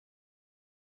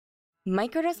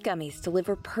Microdose gummies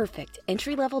deliver perfect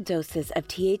entry-level doses of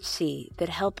THC that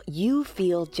help you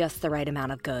feel just the right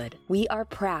amount of good. We are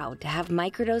proud to have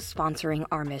Microdose sponsoring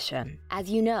our mission. As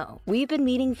you know, we've been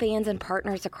meeting fans and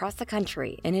partners across the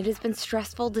country, and it has been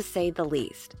stressful to say the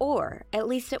least. Or, at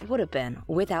least it would have been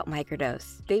without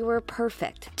Microdose. They were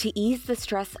perfect to ease the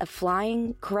stress of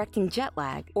flying, correcting jet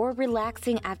lag, or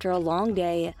relaxing after a long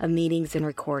day of meetings and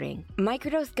recording.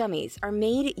 Microdose gummies are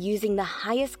made using the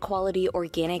highest quality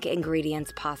organic ingredients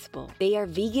possible. They are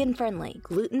vegan-friendly,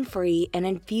 gluten-free, and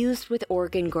infused with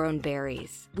Oregon-grown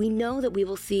berries. We know that we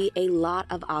will see a lot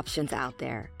of options out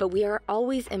there, but we are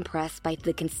always impressed by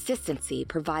the consistency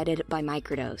provided by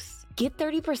Microdose. Get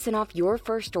 30% off your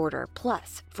first order,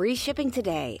 plus free shipping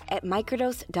today at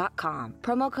microdose.com.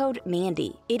 Promo code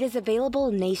MANDY. It is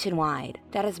available nationwide.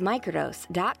 That is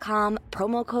microdose.com,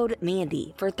 promo code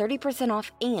MANDY for 30%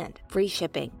 off and free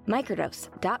shipping.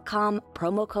 Microdose.com,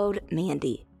 promo code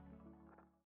MANDY.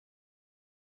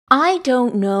 I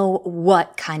don't know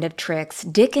what kind of tricks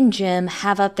Dick and Jim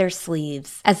have up their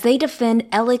sleeves as they defend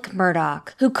Alec Murdaugh,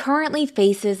 who currently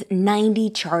faces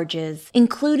 90 charges,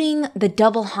 including the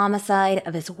double homicide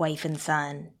of his wife and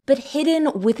son. But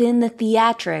hidden within the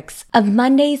theatrics of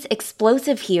Monday's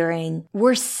explosive hearing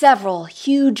were several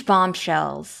huge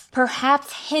bombshells,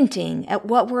 perhaps hinting at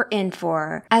what we're in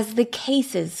for as the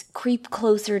cases creep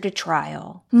closer to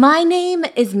trial. My name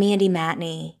is Mandy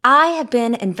Matney. I have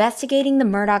been investigating the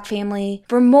Murdaugh family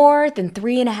for more than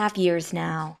 3.5 years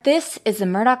now. This is the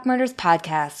Murdaugh Murders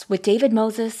Podcast with David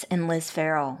Moses and Liz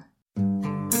Farrell.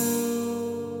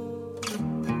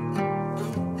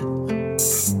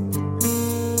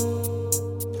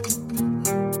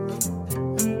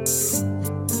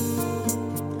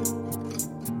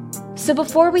 So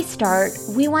before we start,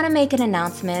 we want to make an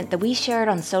announcement that we shared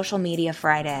on social media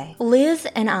Friday. Liz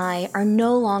and I are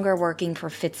no longer working for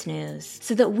Fitz News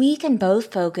so that we can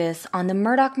both focus on the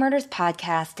Murdaugh Murders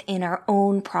podcast in our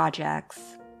own projects.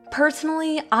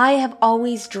 Personally, I have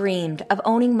always dreamed of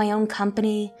owning my own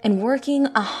company and working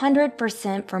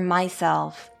 100% for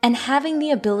myself. And having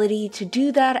the ability to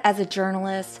do that as a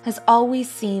journalist has always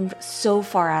seemed so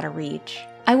far out of reach.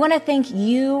 I want to thank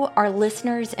you, our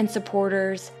listeners and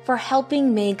supporters, for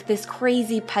helping make this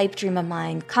crazy pipe dream of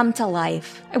mine come to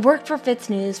life. I worked for Fitz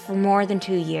News for more than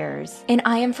 2 years, and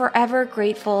I am forever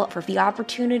grateful for the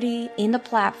opportunity in the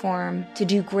platform to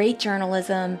do great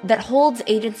journalism that holds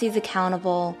agencies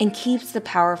accountable and keeps the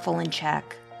powerful in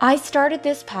check. I started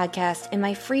this podcast in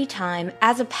my free time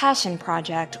as a passion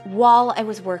project while I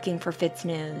was working for Fitz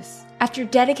News. After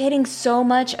dedicating so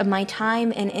much of my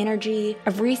time and energy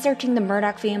of researching the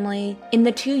Murdaugh family in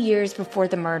the 2 years before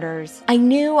the murders, I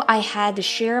knew I had to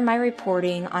share my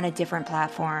reporting on a different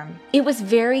platform. It was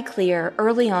very clear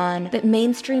early on that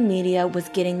mainstream media was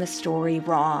getting the story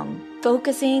wrong,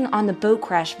 focusing on the boat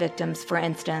crash victims, for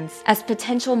instance, as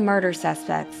potential murder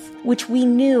suspects, which we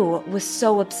knew was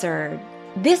so absurd.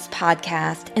 This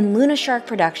podcast and Luna Shark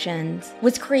Productions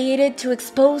was created to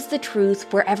expose the truth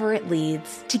wherever it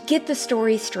leads, to get the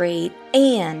story straight,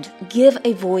 and give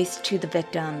a voice to the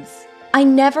victims. I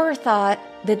never thought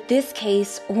that this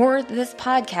case or this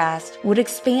podcast would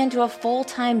expand to a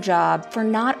full-time job for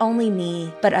not only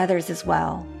me, but others as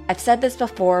well. I've said this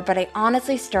before, but I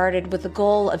honestly started with the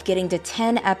goal of getting to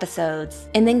 10 episodes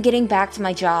and then getting back to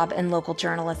my job in local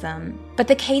journalism. But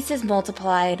the cases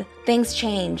multiplied, things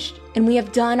changed, and we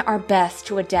have done our best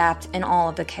to adapt in all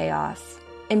of the chaos.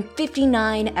 And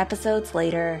 59 episodes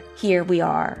later, here we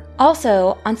are.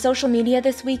 Also, on social media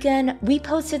this weekend, we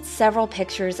posted several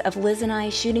pictures of Liz and I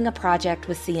shooting a project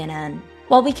with CNN.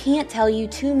 While we can't tell you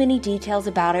too many details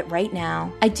about it right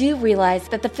now, I do realize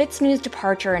that the Fitz News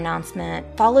departure announcement,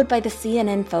 followed by the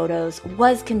CNN photos,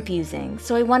 was confusing,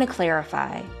 so I want to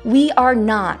clarify. We are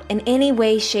not in any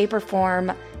way, shape, or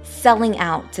form selling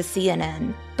out to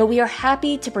CNN, but we are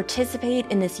happy to participate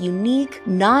in this unique,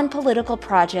 non-political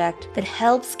project that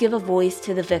helps give a voice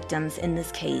to the victims in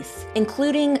this case,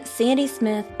 including Sandy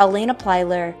Smith, Elena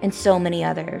Plyler, and so many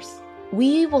others.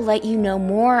 We will let you know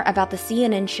more about the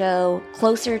CNN show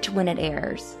closer to when it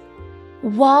airs.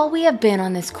 While we have been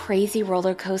on this crazy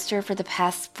roller coaster for the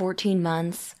past 14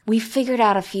 months, we figured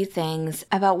out a few things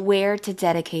about where to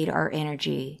dedicate our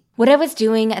energy. What I was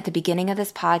doing at the beginning of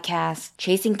this podcast,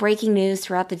 chasing breaking news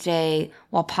throughout the day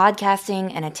while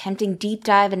podcasting and attempting deep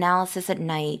dive analysis at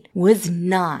night, was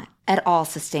not at all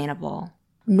sustainable.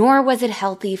 Nor was it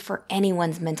healthy for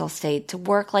anyone's mental state to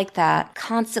work like that,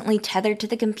 constantly tethered to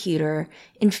the computer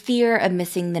in fear of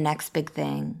missing the next big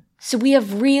thing. So we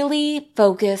have really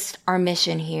focused our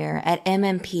mission here at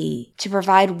MMP to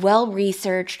provide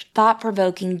well-researched,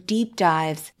 thought-provoking deep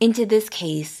dives into this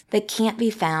case that can't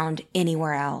be found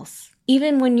anywhere else.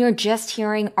 Even when you're just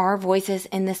hearing our voices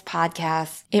in this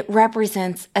podcast, it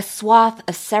represents a swath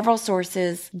of several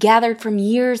sources gathered from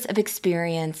years of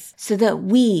experience so that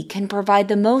we can provide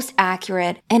the most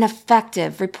accurate and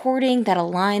effective reporting that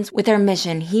aligns with our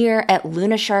mission here at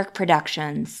Luna Shark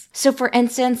Productions. So for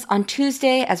instance, on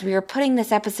Tuesday, as we were putting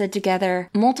this episode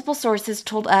together, multiple sources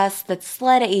told us that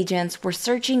SLED agents were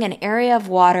searching an area of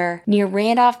water near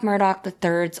Randolph Murdaugh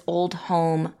III's old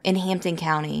home in Hampton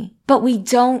County. But we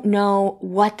don't know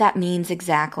what that means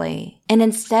exactly. And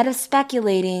instead of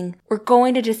speculating, we're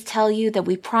going to just tell you that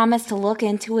we promise to look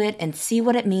into it and see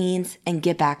what it means and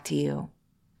get back to you.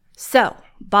 So,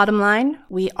 bottom line,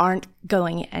 we aren't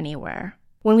going anywhere.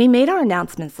 When we made our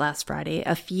announcements last Friday,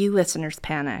 a few listeners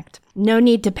panicked. No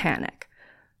need to panic.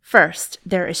 First,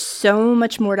 there is so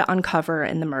much more to uncover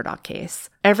in the Murdaugh case.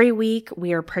 Every week,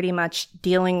 we are pretty much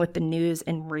dealing with the news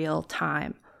in real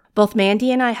time. Both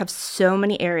Mandy and I have so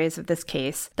many areas of this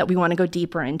case that we want to go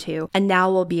deeper into, and now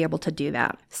we'll be able to do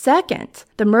that. Second,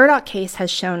 the Murdaugh case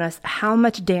has shown us how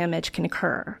much damage can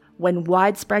occur when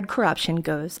widespread corruption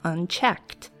goes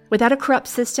unchecked. Without a corrupt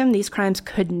system, these crimes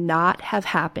could not have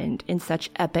happened in such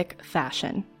epic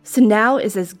fashion. So now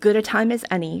is as good a time as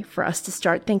any for us to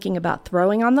start thinking about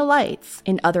throwing on the lights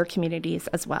in other communities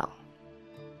as well.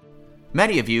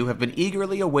 Many of you have been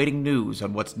eagerly awaiting news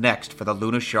on what's next for the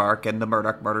Luna Shark and the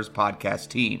Murdaugh Murders podcast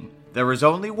team. There is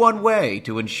only one way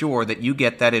to ensure that you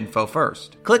get that info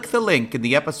first. Click the link in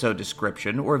the episode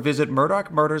description or visit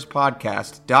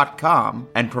MurdaughMurdersPodcast.com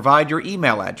and provide your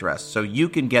email address so you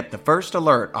can get the first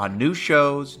alert on new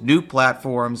shows, new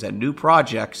platforms, and new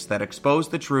projects that expose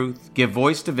the truth, give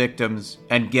voice to victims,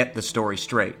 and get the story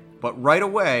straight. But right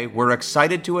away, we're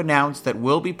excited to announce that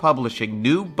we'll be publishing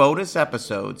new bonus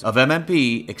episodes of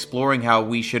MMP exploring how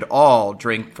we should all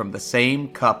drink from the same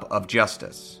cup of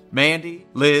justice. Mandy,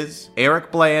 Liz,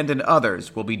 Eric Bland, and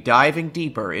others will be diving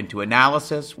deeper into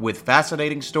analysis with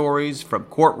fascinating stories from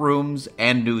courtrooms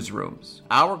and newsrooms.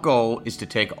 Our goal is to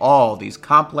take all these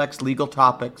complex legal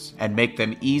topics and make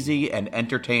them easy and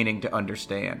entertaining to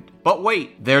understand. But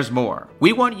wait, there's more.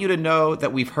 We want you to know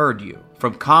that we've heard you,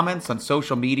 from comments on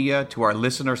social media to our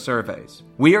listener surveys.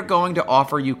 We are going to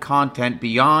offer you content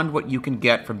beyond what you can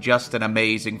get from just an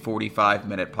amazing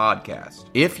 45-minute podcast.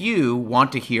 If you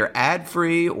want to hear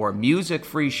ad-free or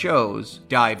music-free shows,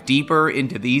 dive deeper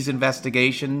into these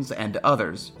investigations and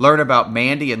others, learn about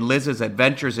Mandy and Liz's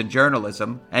adventures in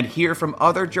journalism, and hear from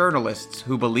other journalists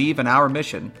who believe in our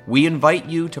mission, we invite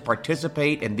you to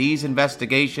participate in these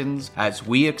investigations as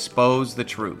we expose the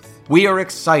truth. We are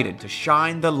excited to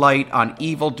shine the light on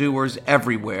evildoers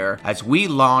everywhere as we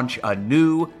launch a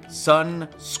new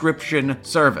Sunscription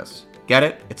service. Get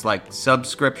it? It's like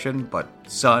subscription, but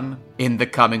sun, in the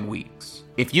coming weeks.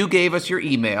 If you gave us your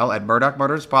email at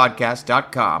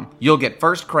MurdaughMurdersPodcast.com, you'll get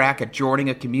first crack at joining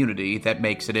a community that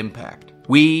makes an impact.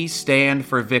 We stand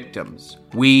for victims.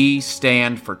 We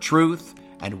stand for truth.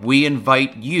 And we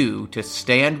invite you to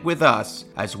stand with us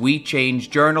as we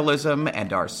change journalism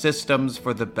and our systems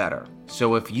for the better.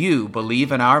 So if you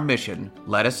believe in our mission,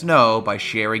 let us know by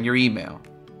sharing your email.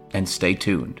 And stay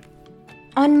tuned.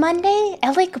 On Monday,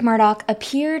 Alec Murdaugh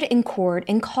appeared in court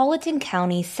in Colleton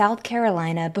County, South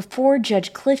Carolina, before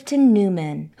Judge Clifton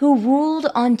Newman, who ruled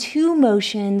on 2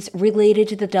 motions related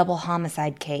to the double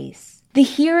homicide case. The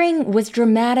hearing was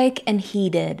dramatic and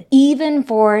heated, even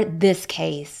for this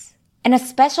case. And a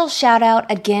special shout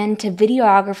out again to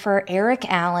videographer Eric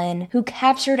Allen, who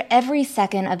captured every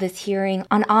second of this hearing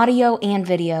on audio and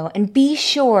video. And be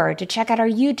sure to check out our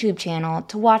YouTube channel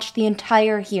to watch the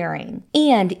entire hearing.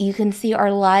 And you can see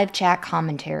our live chat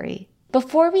commentary.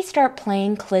 Before we start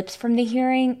playing clips from the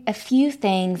hearing, a few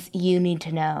things you need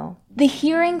to know. The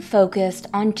hearing focused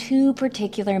on 2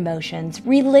 particular motions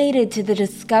related to the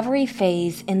discovery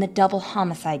phase in the double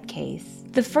homicide case.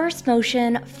 The first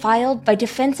motion, filed by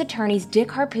defense attorneys Dick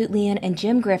Harpootlian and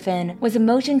Jim Griffin, was a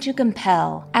motion to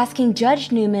compel, asking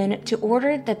Judge Newman to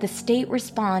order that the state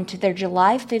respond to their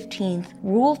July 15th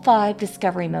Rule 5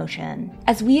 discovery motion.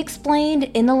 As we explained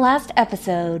in the last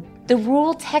episode, the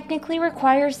rule technically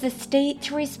requires the state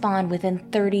to respond within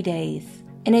 30 days.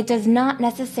 And it does not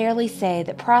necessarily say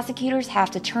that prosecutors have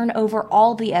to turn over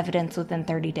all the evidence within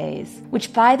 30 days,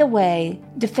 which, by the way,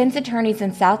 defense attorneys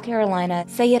in South Carolina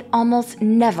say it almost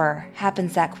never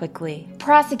happens that quickly.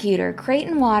 Prosecutor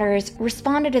Creighton Waters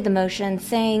responded to the motion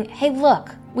saying, "Hey,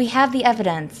 look, we have the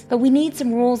evidence, but we need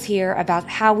some rules here about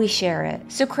how we share it."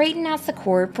 So Creighton asked the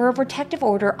court for a protective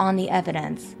order on the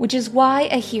evidence, which is why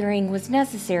a hearing was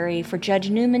necessary for Judge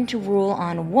Newman to rule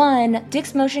on 1,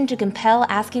 Dick's motion to compel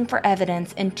asking for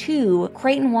evidence, and 2,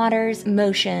 Creighton Waters'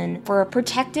 motion for a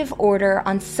protective order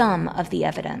on some of the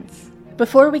evidence.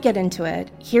 Before we get into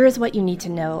it, here is what you need to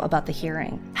know about the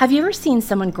hearing. Have you ever seen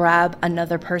someone grab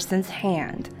another person's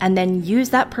hand and then use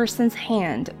that person's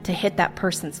hand to hit that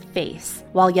person's face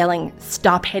while yelling,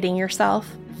 "Stop hitting yourself"?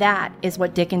 That is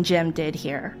what Dick and Jim did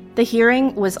here. The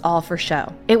hearing was all for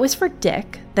show. It was for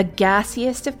Dick, the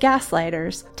gassiest of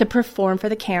gaslighters, to perform for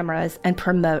the cameras and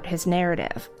promote his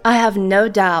narrative. I have no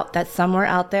doubt that somewhere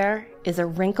out there is a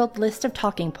wrinkled list of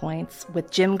talking points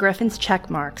with Jim Griffin's check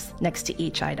marks next to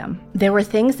each item. There were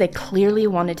things they clearly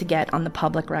wanted to get on the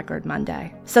public record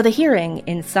Monday. So the hearing,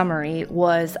 in summary,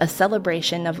 was a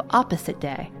celebration of opposite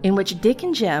day, in which Dick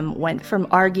and Jim went from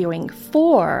arguing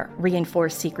for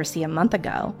reinforced secrecy a month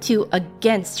ago to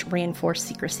against reinforced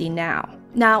secrecy now.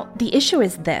 Now, the issue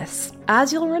is this.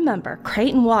 As you'll remember,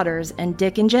 Creighton Waters and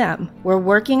Dick and Jim were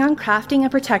working on crafting a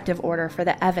protective order for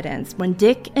the evidence when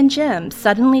Dick and Jim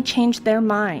suddenly changed their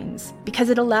minds because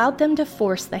it allowed them to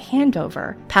force the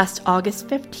handover past August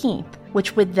 15th,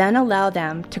 which would then allow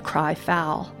them to cry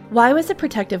foul. Why was a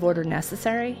protective order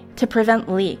necessary? To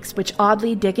prevent leaks, which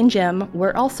oddly Dick and Jim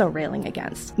were also railing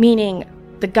against, meaning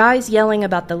the guys yelling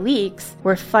about the leaks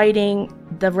were fighting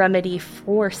the remedy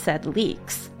for said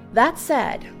leaks. That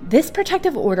said, this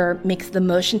protective order makes the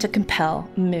motion to compel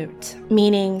moot,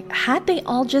 meaning had they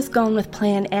all just gone with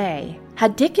Plan A,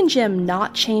 had Dick and Jim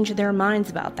not changed their minds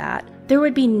about that, there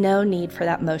would be no need for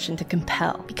that motion to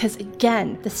compel, because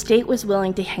again, the state was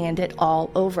willing to hand it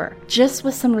all over, just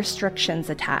with some restrictions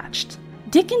attached.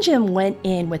 Dick and Jim went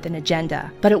in with an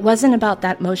agenda, but it wasn't about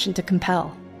that motion to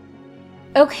compel.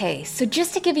 Okay, so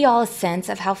just to give you all a sense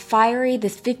of how fiery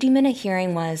this 50-minute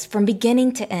hearing was from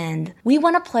beginning to end, we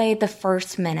want to play the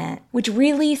first minute, which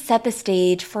really set the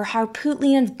stage for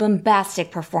Harpootlian's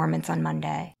bombastic performance on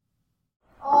Monday.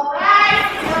 All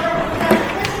right,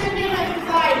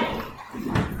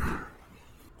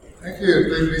 thank you.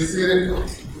 Please be seated.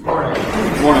 Good morning.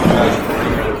 Good morning, Judge.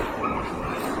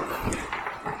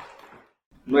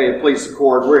 May it please the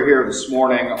court, we're here this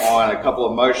morning on a couple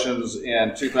of motions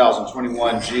in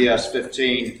 2021 GS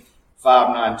 15,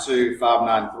 592,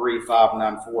 593,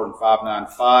 594, and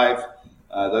 595.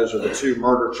 Those are the two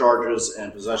murder charges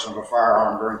and possession of a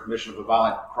firearm during commission of a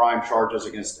violent crime charges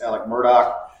against Alec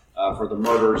Murdaugh for the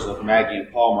murders of Maggie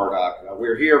and Paul Murdaugh.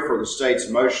 We're here for the state's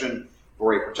motion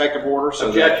for a protective order.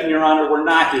 Objection, Your Honor, we're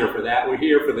not here for that. We're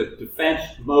here for the defense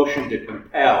motion to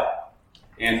compel.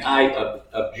 And I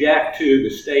object to the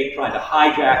state trying to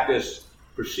hijack this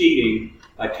proceeding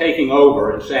by taking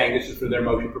over and saying this is for their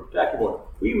motion for protective order.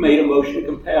 We made a motion to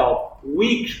compel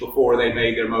weeks before they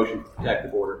made their motion for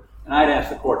protective order. And I'd ask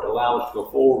the court to allow us to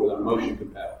go forward with our motion to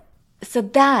compel. So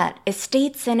that is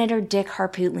State Senator Dick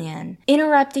Harpootlian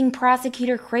interrupting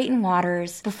Prosecutor Creighton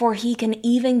Waters before he can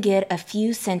even get a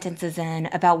few sentences in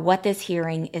about what this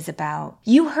hearing is about.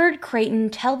 You heard Creighton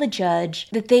tell the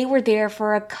judge that they were there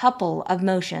for a couple of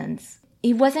motions.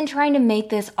 He wasn't trying to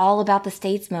make this all about the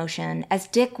state's motion, as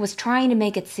Dick was trying to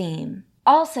make it seem.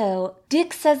 Also,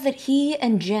 Dick says that he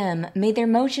and Jim made their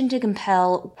motion to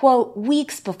compel, quote,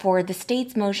 weeks before the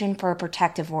state's motion for a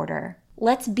protective order.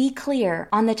 Let's be clear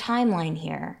on the timeline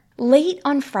here. Late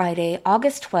on Friday,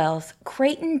 August 12th,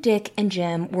 Creighton, Dick, and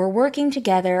Jim were working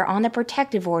together on the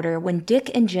protective order when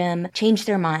Dick and Jim changed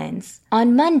their minds.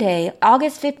 On Monday,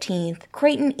 August 15th,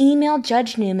 Creighton emailed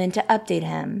Judge Newman to update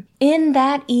him. In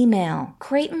that email,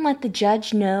 Creighton let the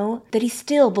judge know that he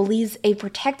still believes a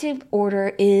protective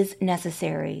order is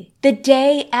necessary. The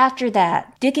day after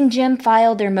that, Dick and Jim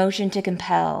filed their motion to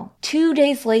compel. 2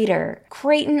 days later,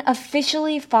 Creighton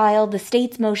officially filed the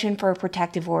state's motion for a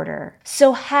protective order.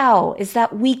 So how is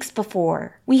that weeks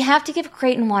before? We have to give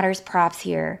Creighton Waters props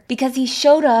here because he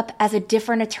showed up as a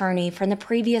different attorney from the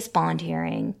previous bond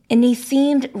hearing, and he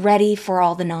seemed ready for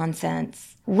all the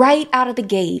nonsense. Right out of the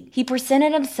gate, he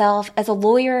presented himself as a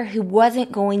lawyer who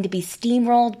wasn't going to be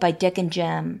steamrolled by Dick and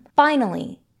Jim.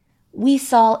 Finally, we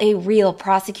saw a real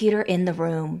prosecutor in the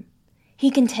room. He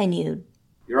continued.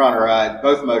 Your Honor,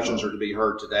 both motions are to be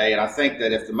heard today, and I think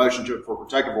that if the motion for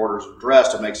protective order is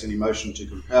addressed, it makes any motion to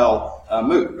compel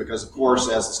moot, because, of course,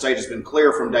 as the state has been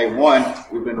clear from day one,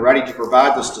 we've been ready to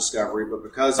provide this discovery, but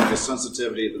because of the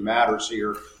sensitivity of the matters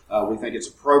here, we think it's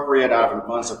appropriate out of an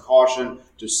abundance of caution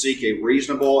to seek a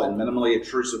reasonable and minimally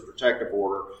intrusive protective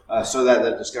order so that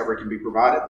the discovery can be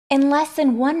provided. In less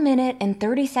than 1 minute and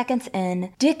 30 seconds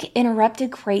in, Dick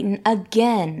interrupted Creighton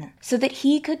again so that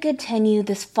he could continue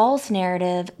this false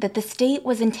narrative that the state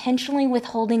was intentionally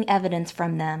withholding evidence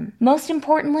from them. Most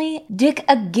importantly, Dick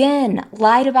again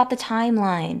lied about the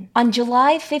timeline. On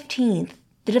July 15th,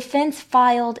 the defense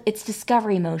filed its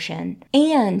discovery motion.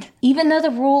 And even though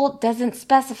the rule doesn't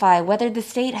specify whether the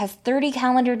state has 30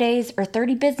 calendar days or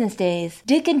 30 business days,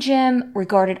 Dick and Jim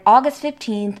regarded August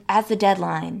 15th as the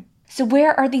deadline. So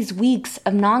where are these weeks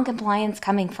of noncompliance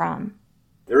coming from?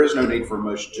 There is no need for a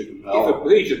motion to compel. If it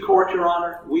please the court, Your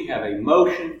Honor, we have a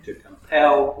motion to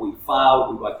compel. We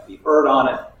filed. We'd like to be heard on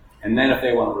it. And then if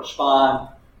they want to respond,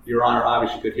 Your Honor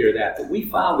obviously could hear that. But we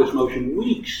filed this motion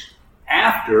weeks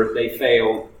after they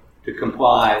failed to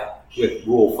comply with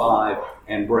Rule 5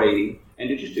 and Brady. And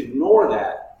to just ignore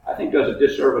that, I think does a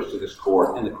disservice to this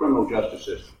court and the criminal justice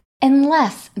system. And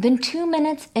less than 2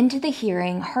 minutes into the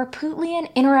hearing,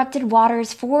 Harpootlian interrupted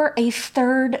Waters for a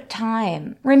third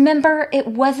time. Remember, it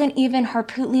wasn't even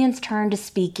Harpootlian's turn to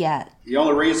speak yet. The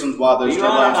only reasons why those Your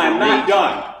Honor, I'm not meet.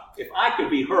 done. If I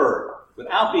could be heard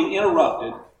without being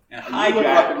interrupted and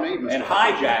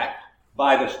hijacked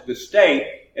by the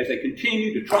state as they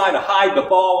continue to try to hide the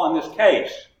ball on this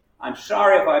case. I'm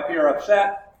sorry if I appear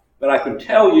upset, but I can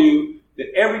tell you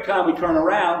that every time we turn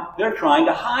around, they're trying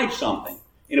to hide something.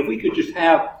 And if we could just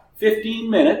have 15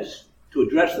 minutes to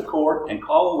address the court and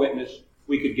call a witness,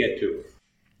 we could get to it.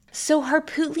 So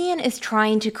Harpootlian is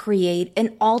trying to create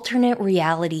an alternate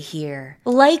reality here,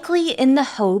 likely in the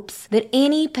hopes that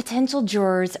any potential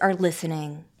jurors are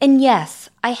listening. And yes,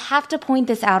 I have to point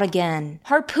this out again.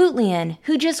 Harpootlian,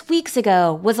 who just weeks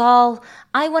ago was all,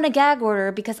 I want a gag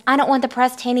order because I don't want the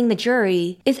press tainting the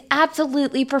jury, is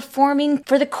absolutely performing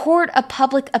for the court of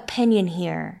public opinion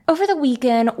here. Over the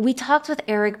weekend, we talked with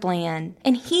Eric Bland,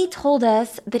 and he told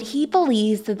us that he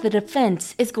believes that the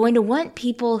defense is going to want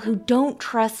people who don't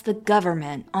trust the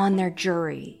government on their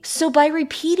jury. So by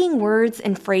repeating words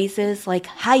and phrases like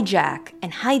hijack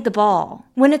and hide the ball,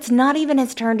 when it's not even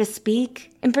his turn to speak,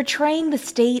 and portraying the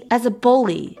state as a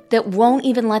bully that won't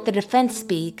even let the defense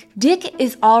speak, Dick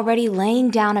is already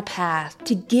laying down a path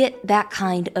to get that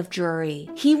kind of jury.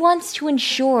 He wants to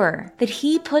ensure that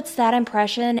he puts that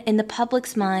impression in the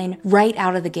public's mind right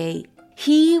out of the gate.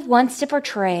 He wants to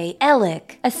portray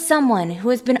Ellick as someone who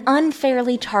has been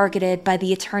unfairly targeted by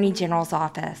the Attorney General's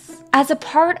office. As a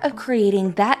part of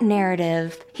creating that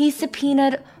narrative, he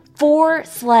subpoenaed 4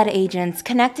 SLED agents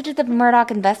connected to the Murdaugh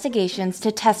investigations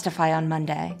to testify on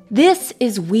Monday. This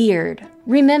is weird.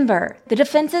 Remember, the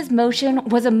defense's motion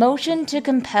was a motion to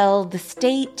compel the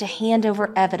state to hand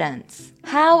over evidence.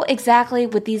 How exactly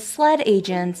would these SLED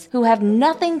agents, who have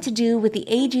nothing to do with the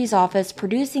AG's office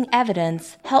producing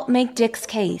evidence, help make Dick's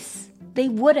case? They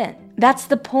wouldn't. That's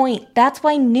the point. That's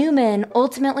why Newman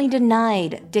ultimately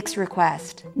denied Dick's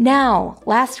request. Now,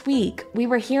 last week, we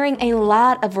were hearing a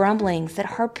lot of rumblings that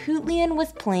Harpootlian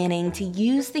was planning to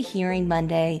use the hearing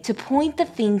Monday to point the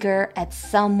finger at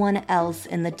someone else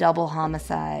in the double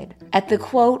homicide, at the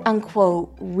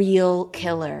quote-unquote real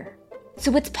killer.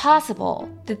 So it's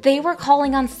possible that they were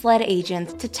calling on SLED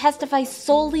agents to testify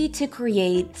solely to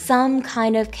create some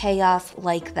kind of chaos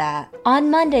like that. On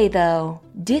Monday, though,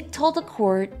 Dick told the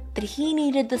court that he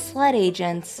needed the SLED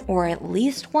agents, or at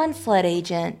least one SLED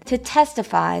agent, to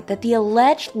testify that the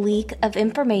alleged leak of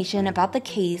information about the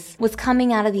case was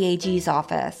coming out of the AG's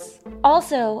office.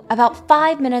 Also, about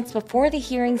 5 minutes before the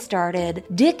hearing started,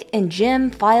 Dick and Jim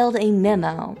filed a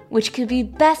memo, which could be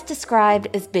best described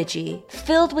as bitchy,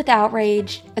 filled with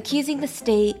outrage, accusing the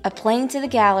state of playing to the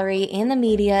gallery and the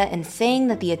media and saying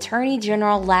that the Attorney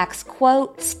General lacks,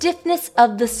 quote, stiffness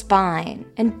of the spine.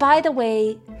 And by the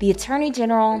way, the Attorney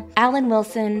General, Alan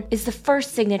Wilson, is the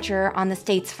first signature on the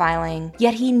state's filing,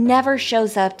 yet he never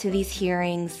shows up to these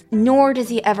hearings, nor does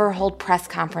he ever hold press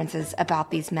conferences about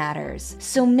these matters.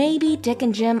 So maybe Dick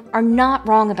and Jim are not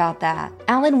wrong about that.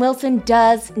 Alan Wilson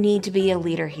does need to be a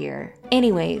leader here.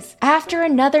 Anyways, after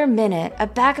another minute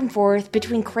of back and forth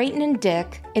between Creighton and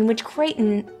Dick, in which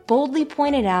Creighton boldly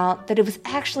pointed out that it was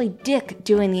actually Dick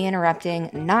doing the interrupting,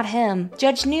 not him,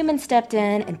 Judge Newman stepped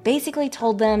in and basically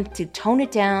told them to tone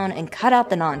it down and cut out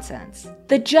the nonsense.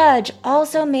 The judge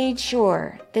also made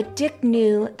sure that Dick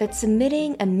knew that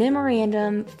submitting a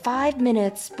memorandum 5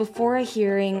 minutes before a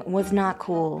hearing was not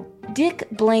cool. Dick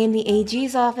blamed the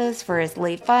AG's office for his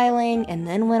late filing and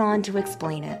then went on to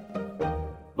explain it.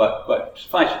 But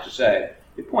suffice it to say,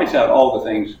 it points out all the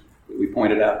things that we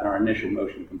pointed out in our initial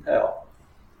motion to compel.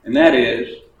 And that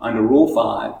is, under Rule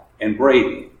 5 and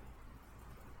Brady,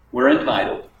 we're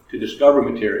entitled to discover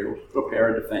materials,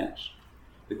 prepare a defense.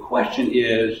 The question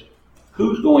is,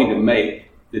 who's going to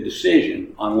make the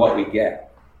decision on what we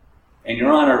get? And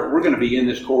Your Honor, we're going to be in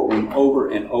this courtroom over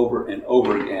and over and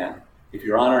over again. If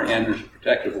Your Honor enters a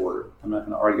protective order, I'm not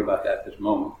going to argue about that at this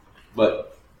moment,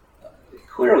 but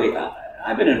clearly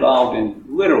I've been involved in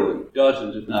literally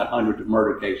dozens, if not hundreds, of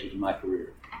murder cases in my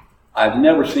career. I've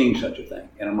never seen such a thing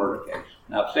in a murder case.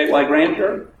 Now, statewide grand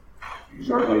jury,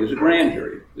 certainly there's a grand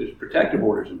jury. There's protective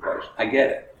orders in place. I get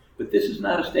it. But this is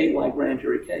not a statewide grand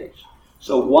jury case.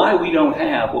 So why we don't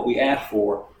have what we asked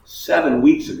for 7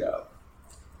 weeks ago?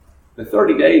 The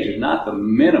 30 days is not the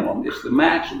minimum, it's the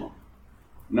maximum.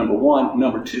 Number one.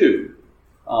 Number two,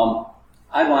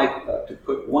 I'd like to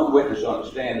put one witness on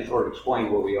the stand and sort of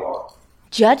explain where we are.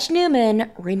 Judge Newman,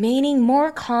 remaining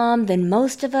more calm than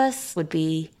most of us would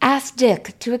be, asked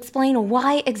Dick to explain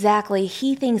why exactly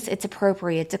he thinks it's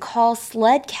appropriate to call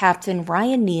SLED Captain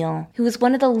Ryan Neal, who was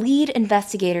one of the lead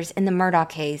investigators in the Murdaugh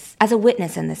case, as a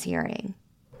witness in this hearing.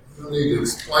 You need to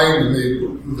explain to me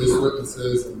who this witness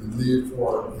is and the need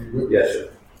for a witness. Yes,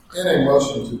 sir. In a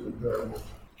motion to compel.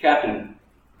 Captain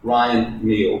Ryan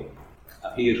Neal,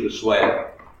 he is with SLED.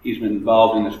 He's been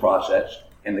involved in this process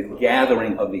and the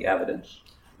gathering of the evidence,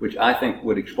 which I think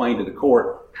would explain to the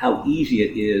court how easy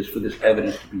it is for this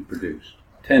evidence to be produced.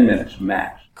 10 minutes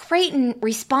max. Creighton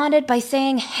responded by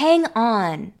saying, hang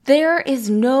on. There is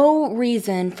no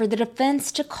reason for the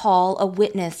defense to call a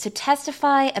witness to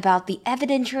testify about the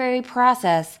evidentiary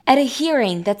process at a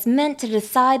hearing that's meant to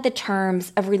decide the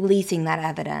terms of releasing that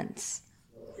evidence.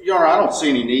 Your Honor, I don't see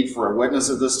any need for a witness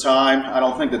at this time. I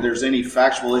don't think that there's any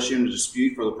factual issue in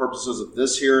dispute for the purposes of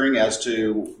this hearing as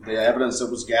to the evidence that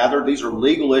was gathered. These are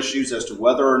legal issues as to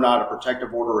whether or not a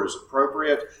protective order is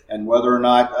appropriate and whether or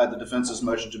not the defense's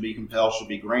motion to be compelled should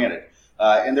be granted.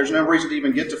 And there's no reason to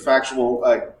even get to factual,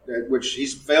 which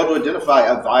he's failed to identify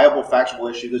a viable factual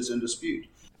issue that's in dispute.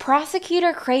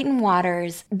 Prosecutor Creighton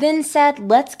Waters then said,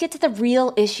 let's get to the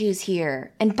real issues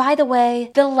here. And by the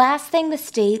way, the last thing the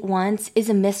state wants is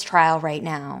a mistrial right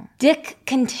now. Dick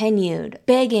continued,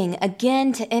 begging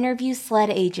again to interview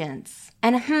SLED agents.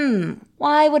 And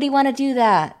why would he want to do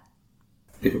that?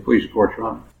 If it please the court, Your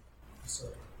Honor.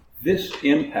 This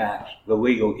impacts the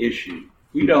legal issue.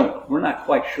 We're not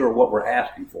quite sure what we're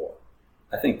asking for.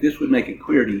 I think this would make it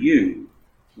clear to you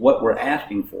what we're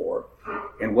asking for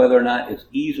and whether or not it's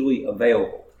easily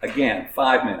available. Again,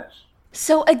 5 minutes.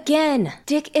 So again,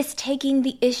 Dick is taking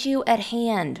the issue at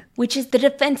hand, which is the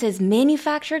defense's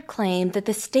manufactured claim that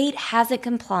the state hasn't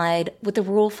complied with the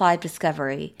Rule 5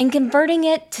 discovery, and converting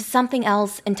it to something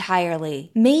else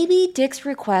entirely. Maybe Dick's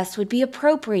request would be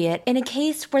appropriate in a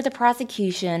case where the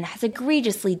prosecution has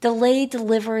egregiously delayed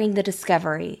delivering the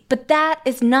discovery. But that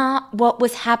is not what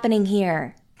was happening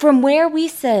here. From where we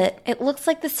sit, it looks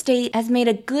like the state has made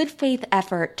a good faith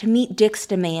effort to meet Dick's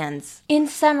demands. In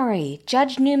summary,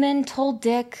 Judge Newman told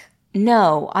Dick,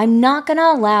 no, I'm not going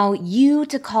to allow you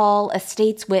to call a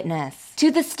state's witness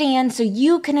to the stand so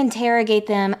you can interrogate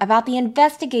them about the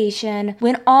investigation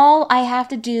when all I have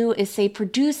to do is say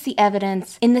produce the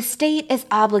evidence and the state is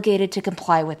obligated to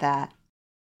comply with that.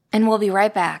 And we'll be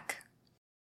right back.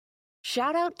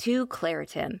 Shout out to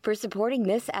Claritin for supporting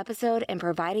this episode and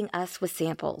providing us with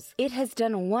samples. It has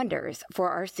done wonders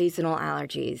for our seasonal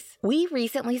allergies. We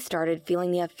recently started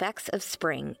feeling the effects of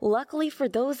spring. Luckily for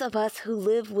those of us who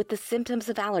live with the symptoms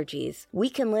of allergies,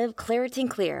 we can live Claritin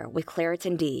Clear with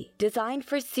Claritin D. Designed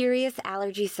for serious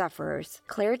allergy sufferers,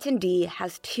 Claritin D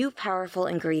has 2 powerful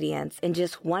ingredients in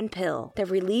just 1 pill that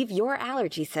relieve your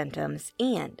allergy symptoms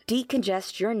and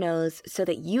decongest your nose so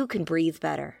that you can breathe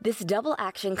better. This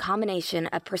double-action combination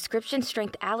of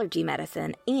prescription-strength allergy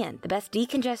medicine and the best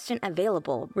decongestion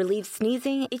available relieves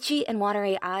sneezing, itchy and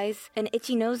watery eyes, an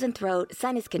itchy nose and throat,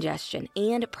 sinus congestion,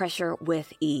 and pressure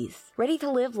with ease. Ready to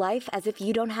live life as if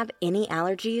you don't have any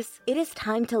allergies? It is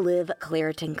time to live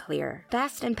Claritin Clear.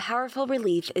 Fast and powerful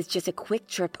relief is just a quick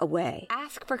trip away.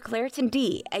 Ask for Claritin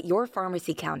D at your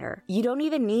pharmacy counter. You don't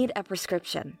even need a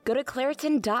prescription. Go to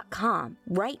Claritin.com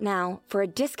right now for a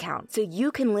discount so you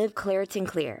can live Claritin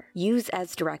Clear. Use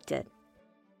as directed.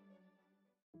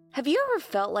 Have you ever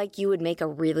felt like you would make a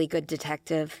really good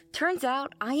detective? Turns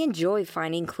out I enjoy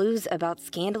finding clues about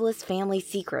scandalous family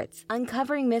secrets,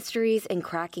 uncovering mysteries, and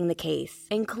cracking the case,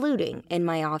 including in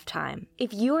my off time.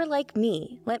 If you are like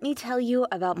me, let me tell you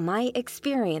about my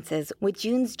experiences with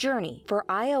June's Journey for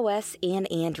iOS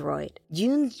and Android.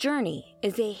 June's Journey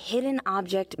is a hidden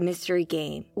object mystery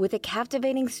game with a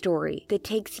captivating story that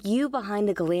takes you behind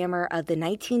the glamour of the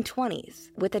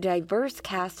 1920s with a diverse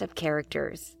cast of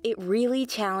characters. It really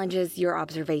challenges your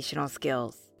observational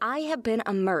skills. I have been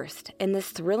immersed in this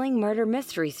thrilling murder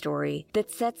mystery story that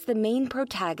sets the main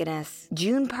protagonist,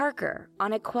 June Parker,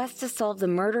 on a quest to solve the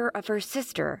murder of her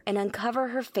sister and uncover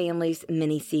her family's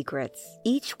many secrets.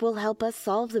 Each will help us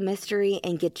solve the mystery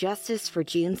and get justice for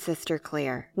June's sister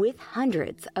Claire. With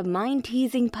hundreds of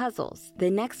mind-teasing puzzles,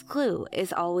 the next clue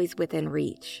is always within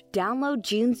reach. Download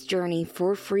June's Journey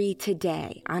for free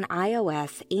today on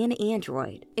iOS and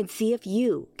Android and see if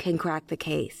you can crack the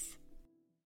case.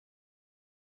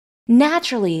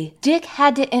 Naturally, Dick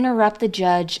had to interrupt the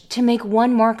judge to make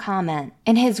one more comment,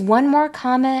 and his one more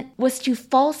comment was to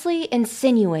falsely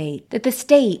insinuate that the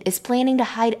state is planning to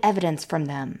hide evidence from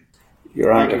them.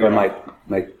 Your Honor, if I might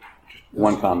make just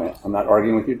one comment. I'm not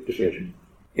arguing with your decision.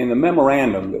 In the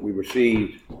memorandum that we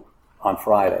received on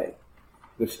Friday,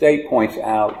 the state points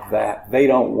out that they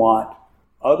don't want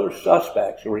other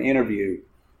suspects who were interviewed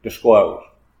disclosed.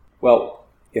 Well,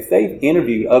 if they've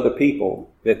interviewed other people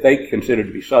that they consider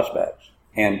to be suspects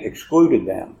and excluded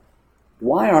them,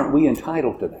 why aren't we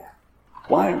entitled to that?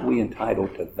 Why aren't we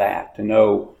entitled to that, to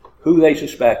know who they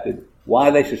suspected,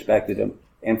 why they suspected them,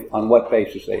 and on what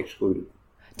basis they excluded them?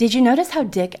 Did you notice how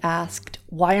Dick asked,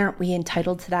 why aren't we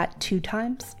entitled to that 2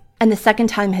 times? And the second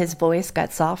time his voice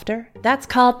got softer? That's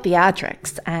called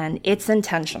theatrics, and it's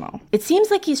intentional. It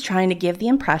seems like he's trying to give the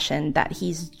impression that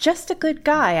he's just a good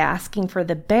guy asking for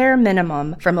the bare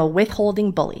minimum from a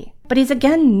withholding bully. But he's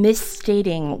again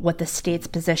misstating what the state's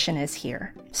position is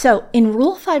here. So, in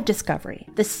Rule 5 discovery,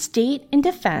 the state and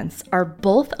defense are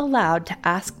both allowed to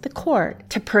ask the court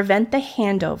to prevent the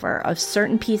handover of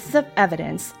certain pieces of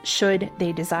evidence should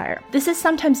they desire. This is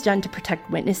sometimes done to protect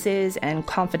witnesses and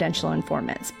confidential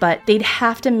informants, but they'd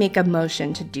have to make a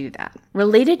motion to do that.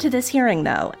 Related to this hearing,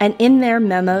 though, and in their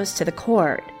memos to the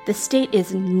court, the state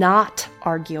is not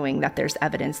arguing that there's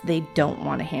evidence they don't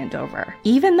want to hand over,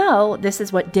 even though this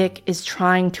is what Dick is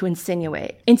trying to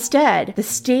insinuate. Instead, the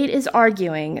state is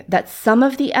arguing that some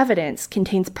of the evidence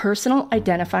contains personal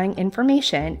identifying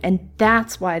information, and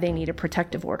that's why they need a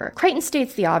protective order. Creighton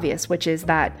states the obvious, which is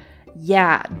that,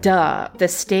 yeah, duh, the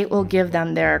state will give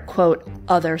them their, quote,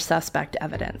 other suspect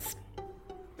evidence.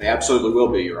 They absolutely will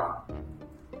be, Your Honor.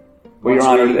 Well, Your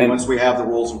Honor, once we have the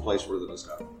rules in place for the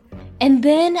discovery. And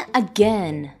then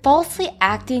again, falsely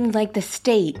acting like the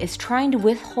state is trying to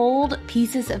withhold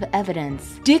pieces of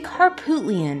evidence, Dick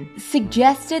Harpootlian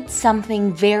suggested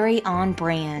something very on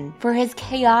brand for his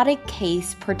chaotic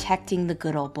case protecting the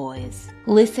good old boys.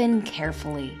 Listen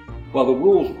carefully. Well, the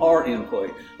rules are in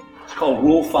place. It's called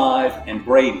Rule 5 and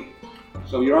Brady.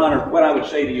 So, Your Honor, what I would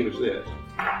say to you is this.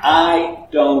 I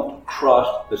don't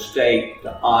trust the state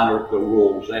to honor the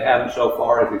rules. They haven't so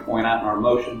far, as we point out in our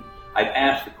motion. I'd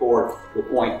ask the court to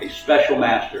appoint a special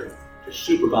master to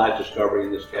supervise discovery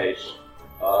in this case.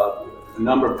 A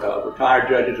number of retired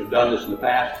judges have done this in the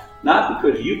past, not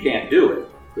because you can't do it,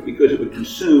 but because it would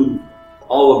consume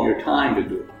all of your time to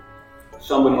do it.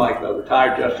 Someone like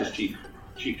retired Chief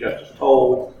Justice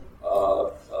Toll,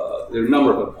 there are a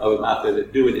number of them out there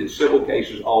that do it in civil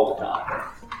cases all the time.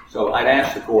 So I'd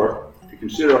ask the court to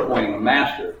consider appointing a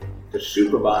master to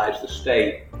supervise the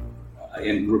state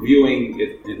in reviewing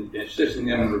it, in assisting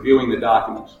them in reviewing the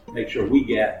documents, make sure we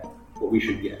get what we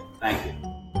should get. Thank you.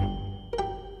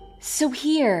 So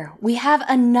here, we have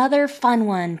another fun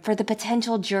one for the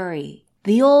potential jury.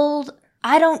 The old,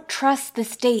 I don't trust the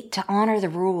state to honor the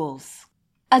rules.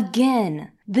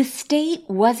 Again, the state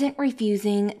wasn't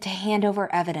refusing to hand over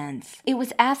evidence. It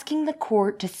was asking the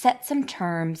court to set some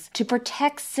terms to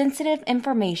protect sensitive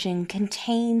information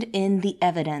contained in the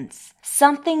evidence.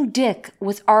 Something Dick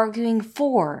was arguing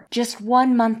for just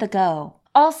 1 month ago.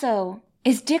 Also,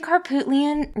 is Dick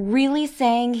Harpootlian really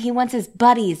saying he wants his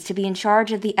buddies to be in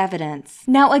charge of the evidence?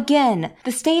 Now again,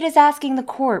 the state is asking the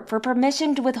court for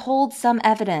permission to withhold some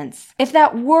evidence. If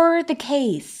that were the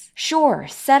case, sure,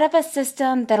 set up a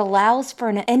system that allows for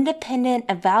an independent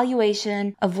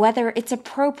evaluation of whether it's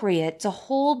appropriate to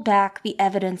hold back the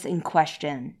evidence in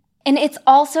question. And it's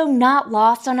also not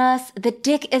lost on us that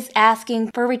Dick is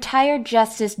asking for retired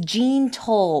Justice Jean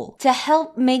Toll to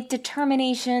help make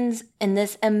determinations in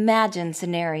this imagined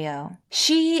scenario.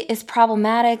 She is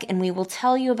problematic, and we will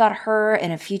tell you about her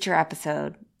in a future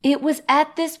episode. It was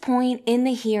at this point in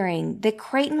the hearing that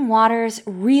Creighton Waters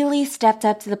really stepped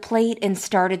up to the plate and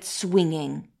started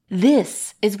swinging.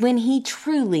 This is when he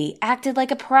truly acted like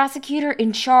a prosecutor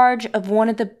in charge of one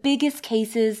of the biggest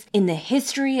cases in the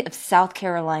history of South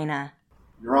Carolina.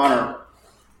 Your Honor,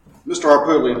 Mr.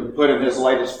 Harpootlian put in his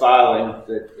latest filing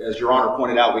that, as Your Honor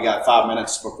pointed out, we got 5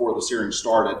 minutes before this hearing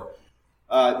started,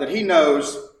 that he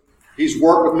knows He's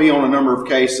worked with me on a number of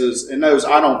cases and knows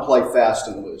I don't play fast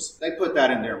and loose. They put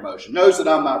that in their motion. Knows that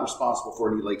I'm not responsible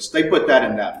for any leaks. They put that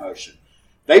in that motion.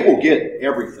 They will get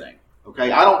everything.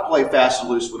 Okay, I don't play fast and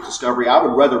loose with Discovery. I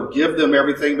would rather give them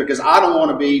everything because I don't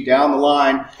want to be down the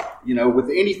line, with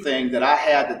anything that I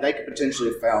had that they could potentially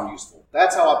have found useful.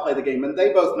 That's how I play the game, and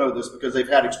they both know this because they've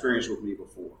had experience with me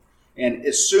before. And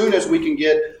as soon as we can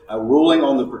get a ruling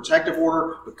on the protective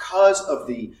order, because of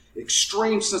the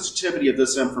extreme sensitivity of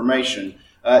this information,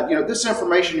 this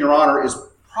information, Your Honor, is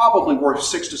probably worth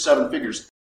 6 to 7 figures.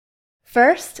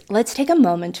 First, let's take a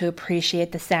moment to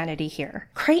appreciate the sanity here.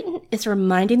 Creighton is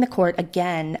reminding the court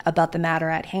again about the matter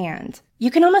at hand.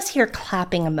 You can almost hear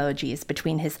clapping emojis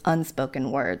between his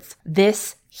unspoken words.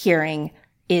 This hearing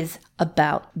is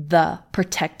about the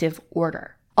protective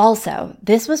order. Also,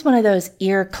 this was one of those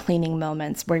ear-cleaning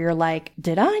moments where you're like,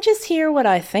 did I just hear what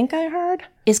I think I heard?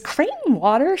 Is Creighton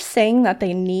Water saying that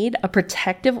they need a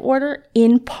protective order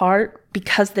in part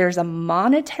because there's a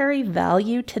monetary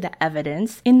value to the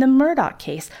evidence in the Murdaugh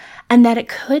case and that it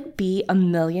could be $1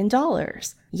 million?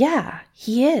 Yeah,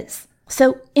 he is.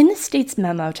 So in the state's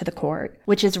memo to the court,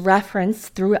 which is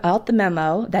referenced throughout the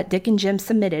memo that Dick and Jim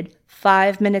submitted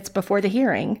 5 minutes before the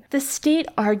hearing, the state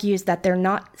argues that they're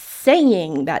not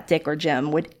saying that Dick or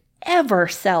Jim would ever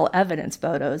sell evidence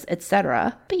photos,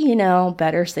 etc. But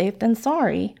better safe than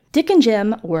sorry. Dick and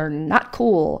Jim were not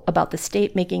cool about the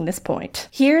state making this point.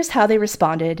 Here's how they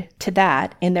responded to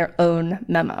that in their own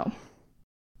memo.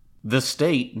 The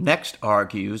state next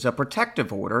argues a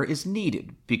protective order is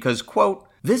needed because, quote,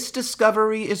 this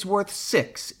discovery is worth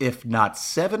 6, if not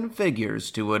 7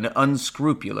 figures to an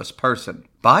unscrupulous person.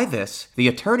 By this, the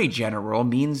Attorney General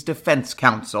means defense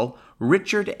counsel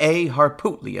Richard A.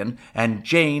 Harpootlian and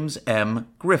James M.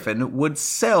 Griffin would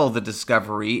sell the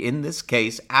discovery in this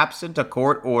case absent a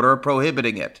court order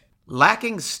prohibiting it.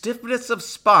 Lacking stiffness of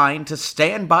spine to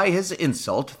stand by his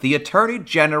insult, the Attorney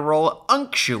General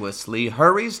unctuously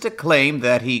hurries to claim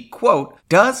that he, quote,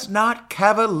 does not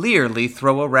cavalierly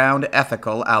throw around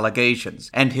ethical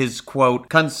allegations, and his, quote,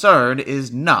 concern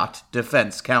is not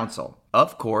defense counsel.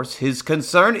 Of course, his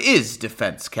concern is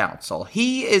defense counsel.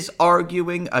 He is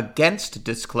arguing against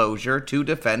disclosure to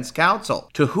defense counsel.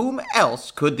 To whom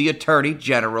else could the Attorney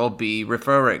General be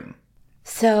referring?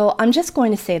 So I'm just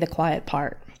going to say the quiet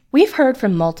part. We've heard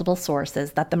from multiple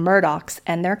sources that the Murdaughs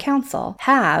and their counsel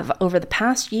have, over the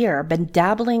past year, been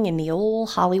dabbling in the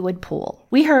old Hollywood pool.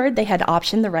 We heard they had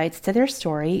optioned the rights to their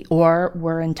story or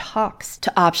were in talks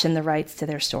to option the rights to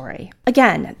their story.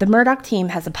 Again, the Murdaugh team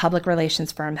has a public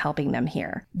relations firm helping them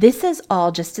here. This is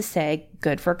all just to say,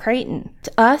 good for Creighton.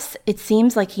 To us, it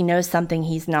seems like he knows something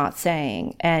he's not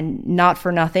saying, and not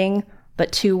for nothing,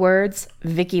 but 2 words,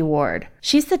 Vicky Ward.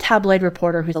 She's the tabloid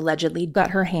reporter who allegedly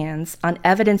got her hands on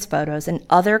evidence photos and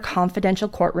other confidential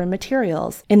courtroom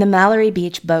materials in the Mallory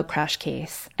Beach boat crash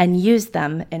case and used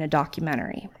them in a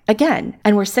documentary. Again,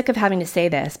 and we're sick of having to say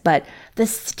this, but the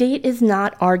state is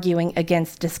not arguing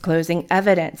against disclosing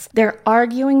evidence. They're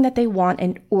arguing that they want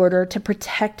an order to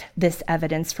protect this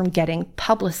evidence from getting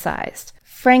publicized.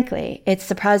 Frankly, it's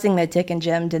surprising that Dick and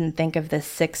Jim didn't think of this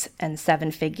 6 and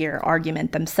 7 figure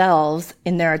argument themselves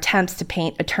in their attempts to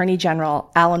paint Attorney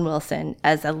General Alan Wilson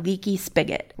as a leaky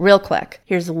spigot. Real quick,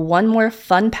 here's one more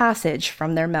fun passage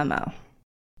from their memo.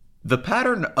 The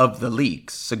pattern of the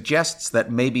leaks suggests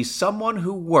that maybe someone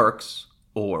who works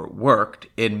or worked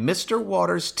in Mr.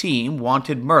 Waters' team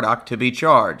wanted Murdaugh to be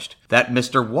charged, that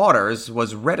Mr. Waters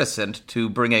was reticent to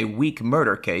bring a weak